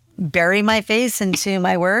I bury my face into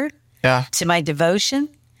my word, to my devotion.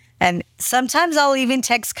 And sometimes I'll even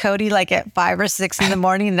text Cody like at 5 or 6 in the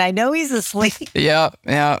morning, and I know he's asleep. Yeah.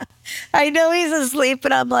 I know he's asleep,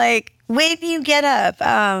 and I'm like, when you get up,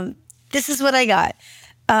 this is what I got.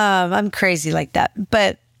 I'm crazy like that.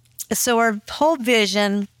 But so our whole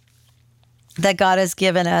vision that God has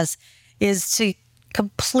given us is to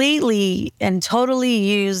completely and totally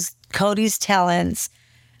use Cody's talents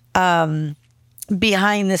behind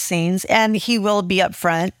the scenes, and he will be up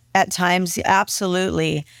front at times,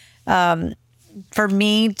 absolutely. For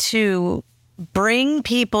me to bring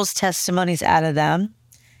people's testimonies out of them,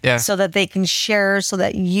 so that they can share, so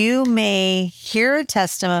that you may hear a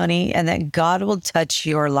testimony and that God will touch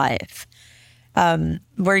your life.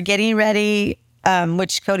 We're getting ready,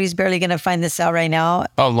 which Cody's barely going to find this out right now.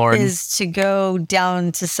 Oh, Lord. Is to go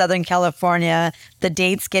down to Southern California. The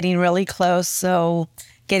date's getting really close, so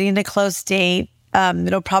getting a close date.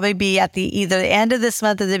 It'll probably be at either the end of this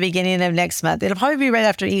month or the beginning of next month. It'll probably be right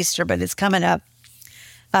after Easter, but it's coming up.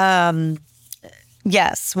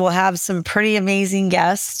 Yes, we'll have some pretty amazing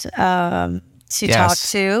guests to talk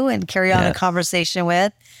to and carry on a conversation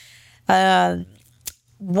with.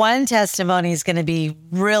 One testimony is going to be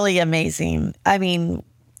really amazing. I mean,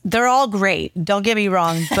 they're all great. Don't get me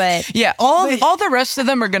wrong, but all the rest of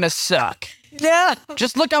them are going to suck. Yeah.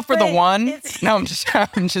 Just look out for the one. No, I'm just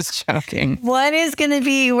joking. One is going to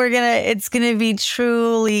be, it's going to be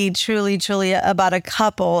truly, truly, truly about a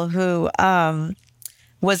couple who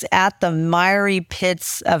was at the miry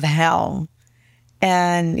pits of hell.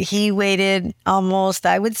 And he waited almost,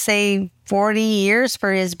 I would say, 40 years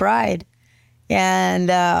for his bride.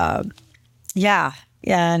 And and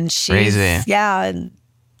she's crazy.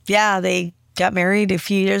 They got married a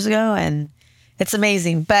few years ago, and it's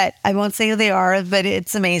amazing. But I won't say who they are, but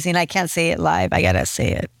it's amazing. I can't say it live. I gotta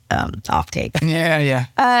say it off tape. Yeah.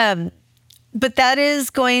 But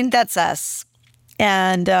that's us.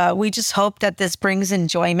 And we just hope that this brings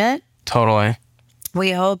enjoyment. Totally.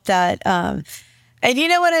 We hope that, and you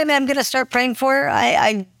know what I'm going to start praying for?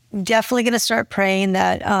 I'm definitely going to start praying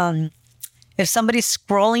that if somebody's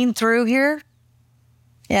scrolling through here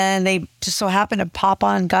and they just so happen to pop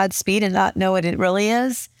on Godspeed and not know what it really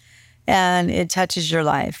is, and it touches your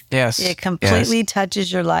life. Yes. It completely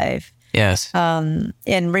touches your life. Yes. And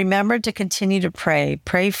remember to continue to pray.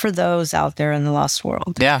 Pray for those out there in the lost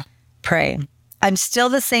world. Yeah. Pray. I'm still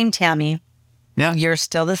the same Tammy. Yeah. You're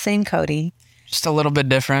still the same Cody. Just a little bit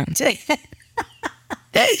different.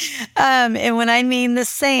 And when I mean the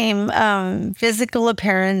same, physical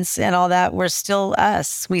appearance and all that, we're still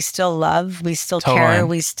us. We still love. We still care.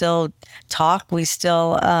 We still talk. We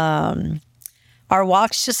still, our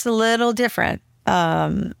walk's just a little different.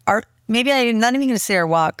 Maybe I'm not even going to say our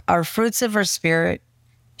walk. Our fruits of our spirit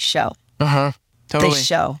show. Totally. They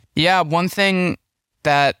show. Yeah. One thing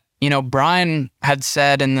that, Brian had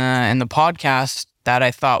said in the podcast that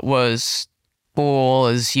I thought was cool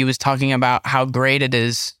is he was talking about how great it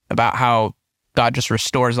is about how God just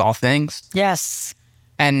restores all things. Yes.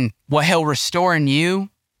 And what he'll restore in you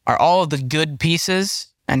are all of the good pieces,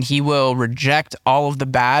 and he will reject all of the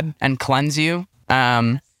bad and cleanse you.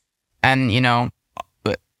 And,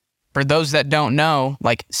 for those that don't know,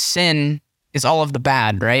 like, sin is all of the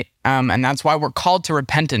bad, right? And that's why we're called to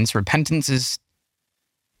repentance. Repentance is,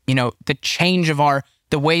 the change of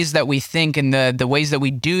the ways that we think and the ways that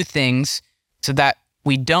we do things so that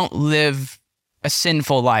we don't live a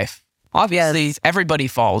sinful life. Obviously, everybody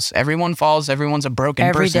falls. Everyone falls. Everyone's a broken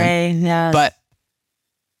every person. Every day, yes. But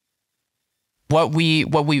what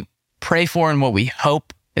we pray for and what we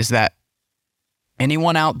hope is that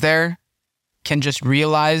anyone out there can just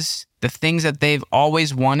realize the things that they've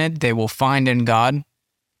always wanted, they will find in God.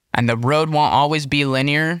 And the road won't always be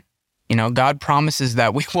linear. God promises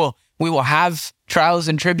that we will have trials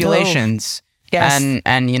and tribulations. Yes.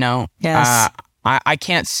 And yes. I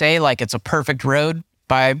can't say like it's a perfect road.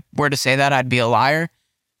 If I were to say that, I'd be a liar.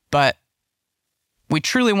 But we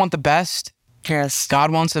truly want the best. Yes.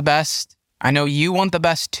 God wants the best. I know you want the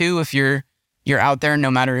best too if you're out there,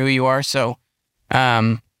 no matter who you are. So,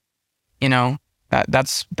 that's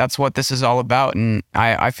what this is all about. And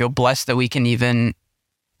I feel blessed that we can even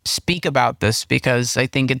speak about this because I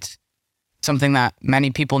think it's something that many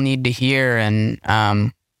people need to hear. And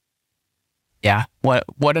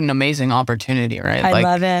what an amazing opportunity, right? I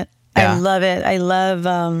love it. Yeah. I love it. I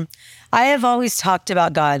I have always talked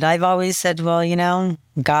about God. I've always said, well,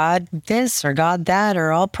 God this or God that,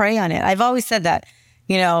 or I'll pray on it. I've always said that,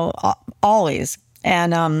 always.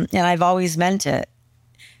 And I've always meant it.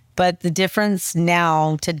 But the difference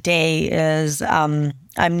now today is I'm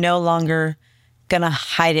no longer going to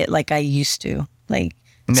hide it like I used to. Like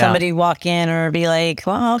somebody walk in or be like,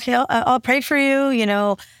 well, okay, I'll pray for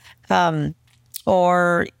you,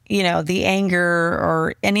 or, the anger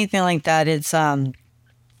or anything like that. It's, 2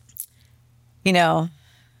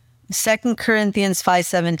 Corinthians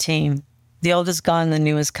 5:17, the old is gone, the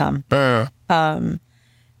new has come. We're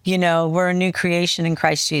a new creation in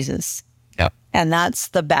Christ Jesus. Yep. And that's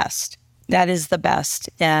the best. That is the best.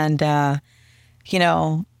 And,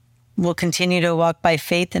 we'll continue to walk by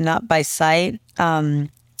faith and not by sight.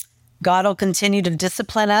 God will continue to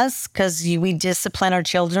discipline us because we discipline our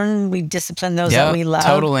children. We discipline those that we love.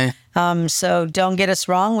 Totally. So don't get us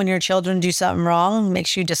wrong. When your children do something wrong, make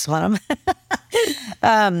sure you discipline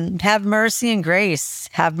them. Have mercy and grace.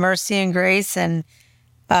 Have mercy and grace, and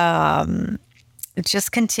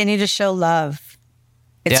just continue to show love.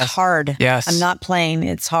 It's hard. Yes. I'm not playing.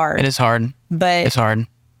 It's hard. It is hard. But it's hard.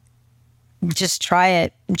 Just try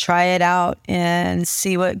it. Try it out and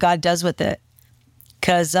see what God does with it.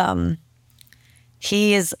 Because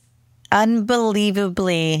he is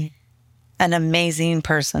unbelievably an amazing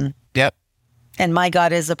person. Yep. And my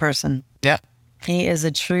God is a person. Yep. He is a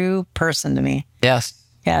true person to me. Yes.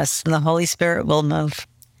 Yes. And the Holy Spirit will move.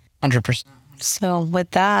 100%. So with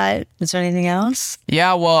that, is there anything else?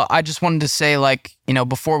 Yeah, well, I just wanted to say,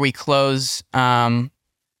 before we close,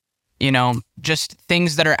 just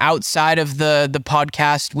things that are outside of the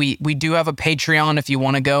podcast. We do have a Patreon if you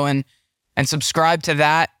want to go and subscribe to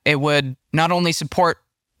that. It would not only support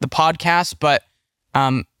the podcast, but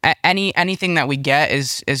anything that we get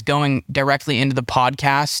is going directly into the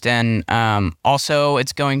podcast, and also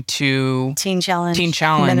it's going to Teen Challenge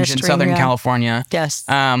Ministry, in Southern California. Yes.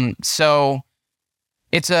 So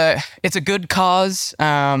it's a good cause,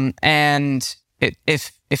 and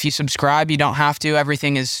if you subscribe, you don't have to.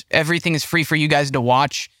 Everything is free for you guys to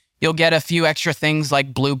watch. You'll get a few extra things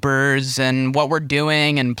like bloopers and what we're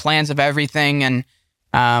doing and plans of everything. And,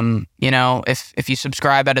 if you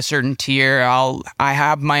subscribe at a certain tier, I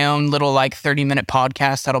have my own little 30-minute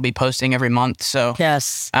podcast that'll be posting every month. So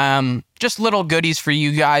yes, just little goodies for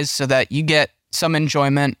you guys so that you get some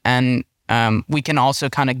enjoyment, and we can also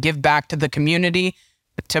kind of give back to the community,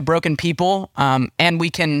 to broken people, and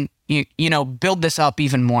we can, build this up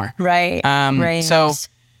even more. Right. Right. So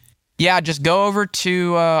yeah, just go over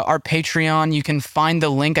to our Patreon. You can find the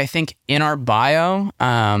link, I think, in our bio,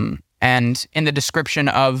 and in the description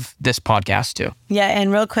of this podcast too. Yeah,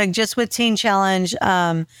 and real quick, just with Teen Challenge,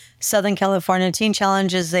 Southern California, Teen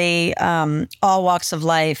Challenge is a all walks of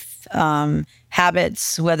life,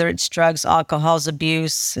 habits, whether it's drugs, alcohols,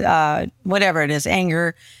 abuse, whatever it is,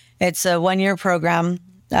 anger. It's a 1-year program.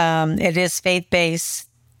 It is faith-based.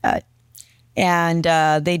 And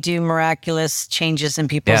they do miraculous changes in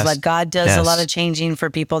people's life. God does a lot of changing for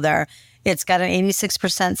people there. It's got an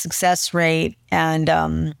 86% success rate. And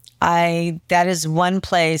that is one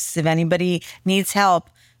place. If anybody needs help,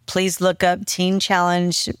 please look up Teen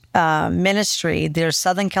Challenge Ministry. There's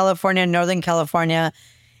Southern California, Northern California.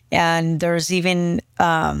 And there's even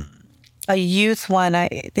a youth one, I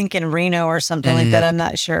think in Reno or something like that. I'm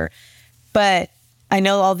not sure. But I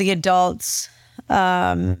know all the adults...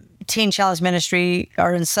 Teen Challenge Ministry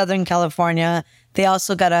are in Southern California. They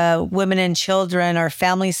also got a Women and Children or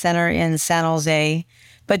Family Center in San Jose.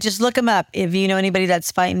 But just look them up. If you know anybody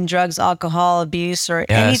that's fighting drugs, alcohol, abuse, or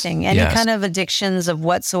anything, any kind of addictions of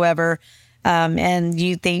whatsoever, and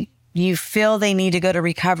you feel they need to go to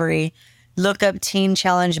recovery, look up Teen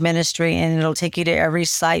Challenge Ministry, and it'll take you to every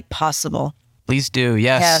site possible. Please do.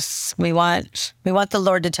 Yes. Yes. We want the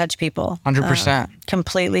Lord to touch people. 100%.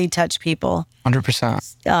 Completely touch people.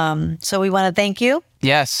 100%. So we want to thank you.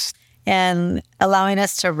 Yes. And allowing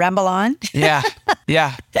us to ramble on. Yeah.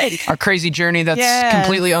 Yeah. Our crazy journey that's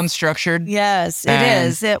completely unstructured. Yes, it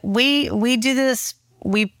is. We do this.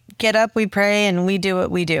 We get up, we pray, and we do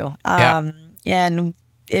what we do. And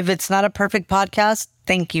if it's not a perfect podcast,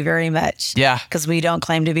 thank you very much. Yeah. Because we don't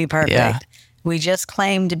claim to be perfect. Yeah. We just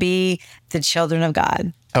claim to be the children of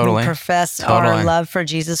God. Totally. We profess our love for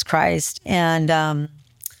Jesus Christ. And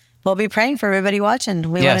we'll be praying for everybody watching.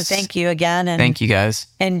 We want to thank you again. And thank you, guys.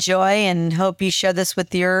 Enjoy, and hope you share this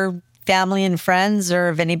with your family and friends, or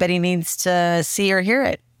if anybody needs to see or hear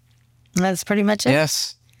it. And that's pretty much it.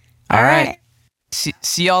 Yes. All right.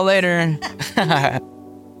 See y'all later.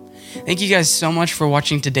 Thank you guys so much for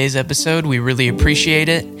watching today's episode. We really appreciate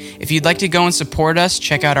it. If you'd like to go and support us,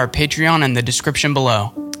 check out our Patreon in the description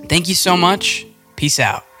below. Thank you so much. Peace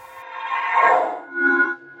out.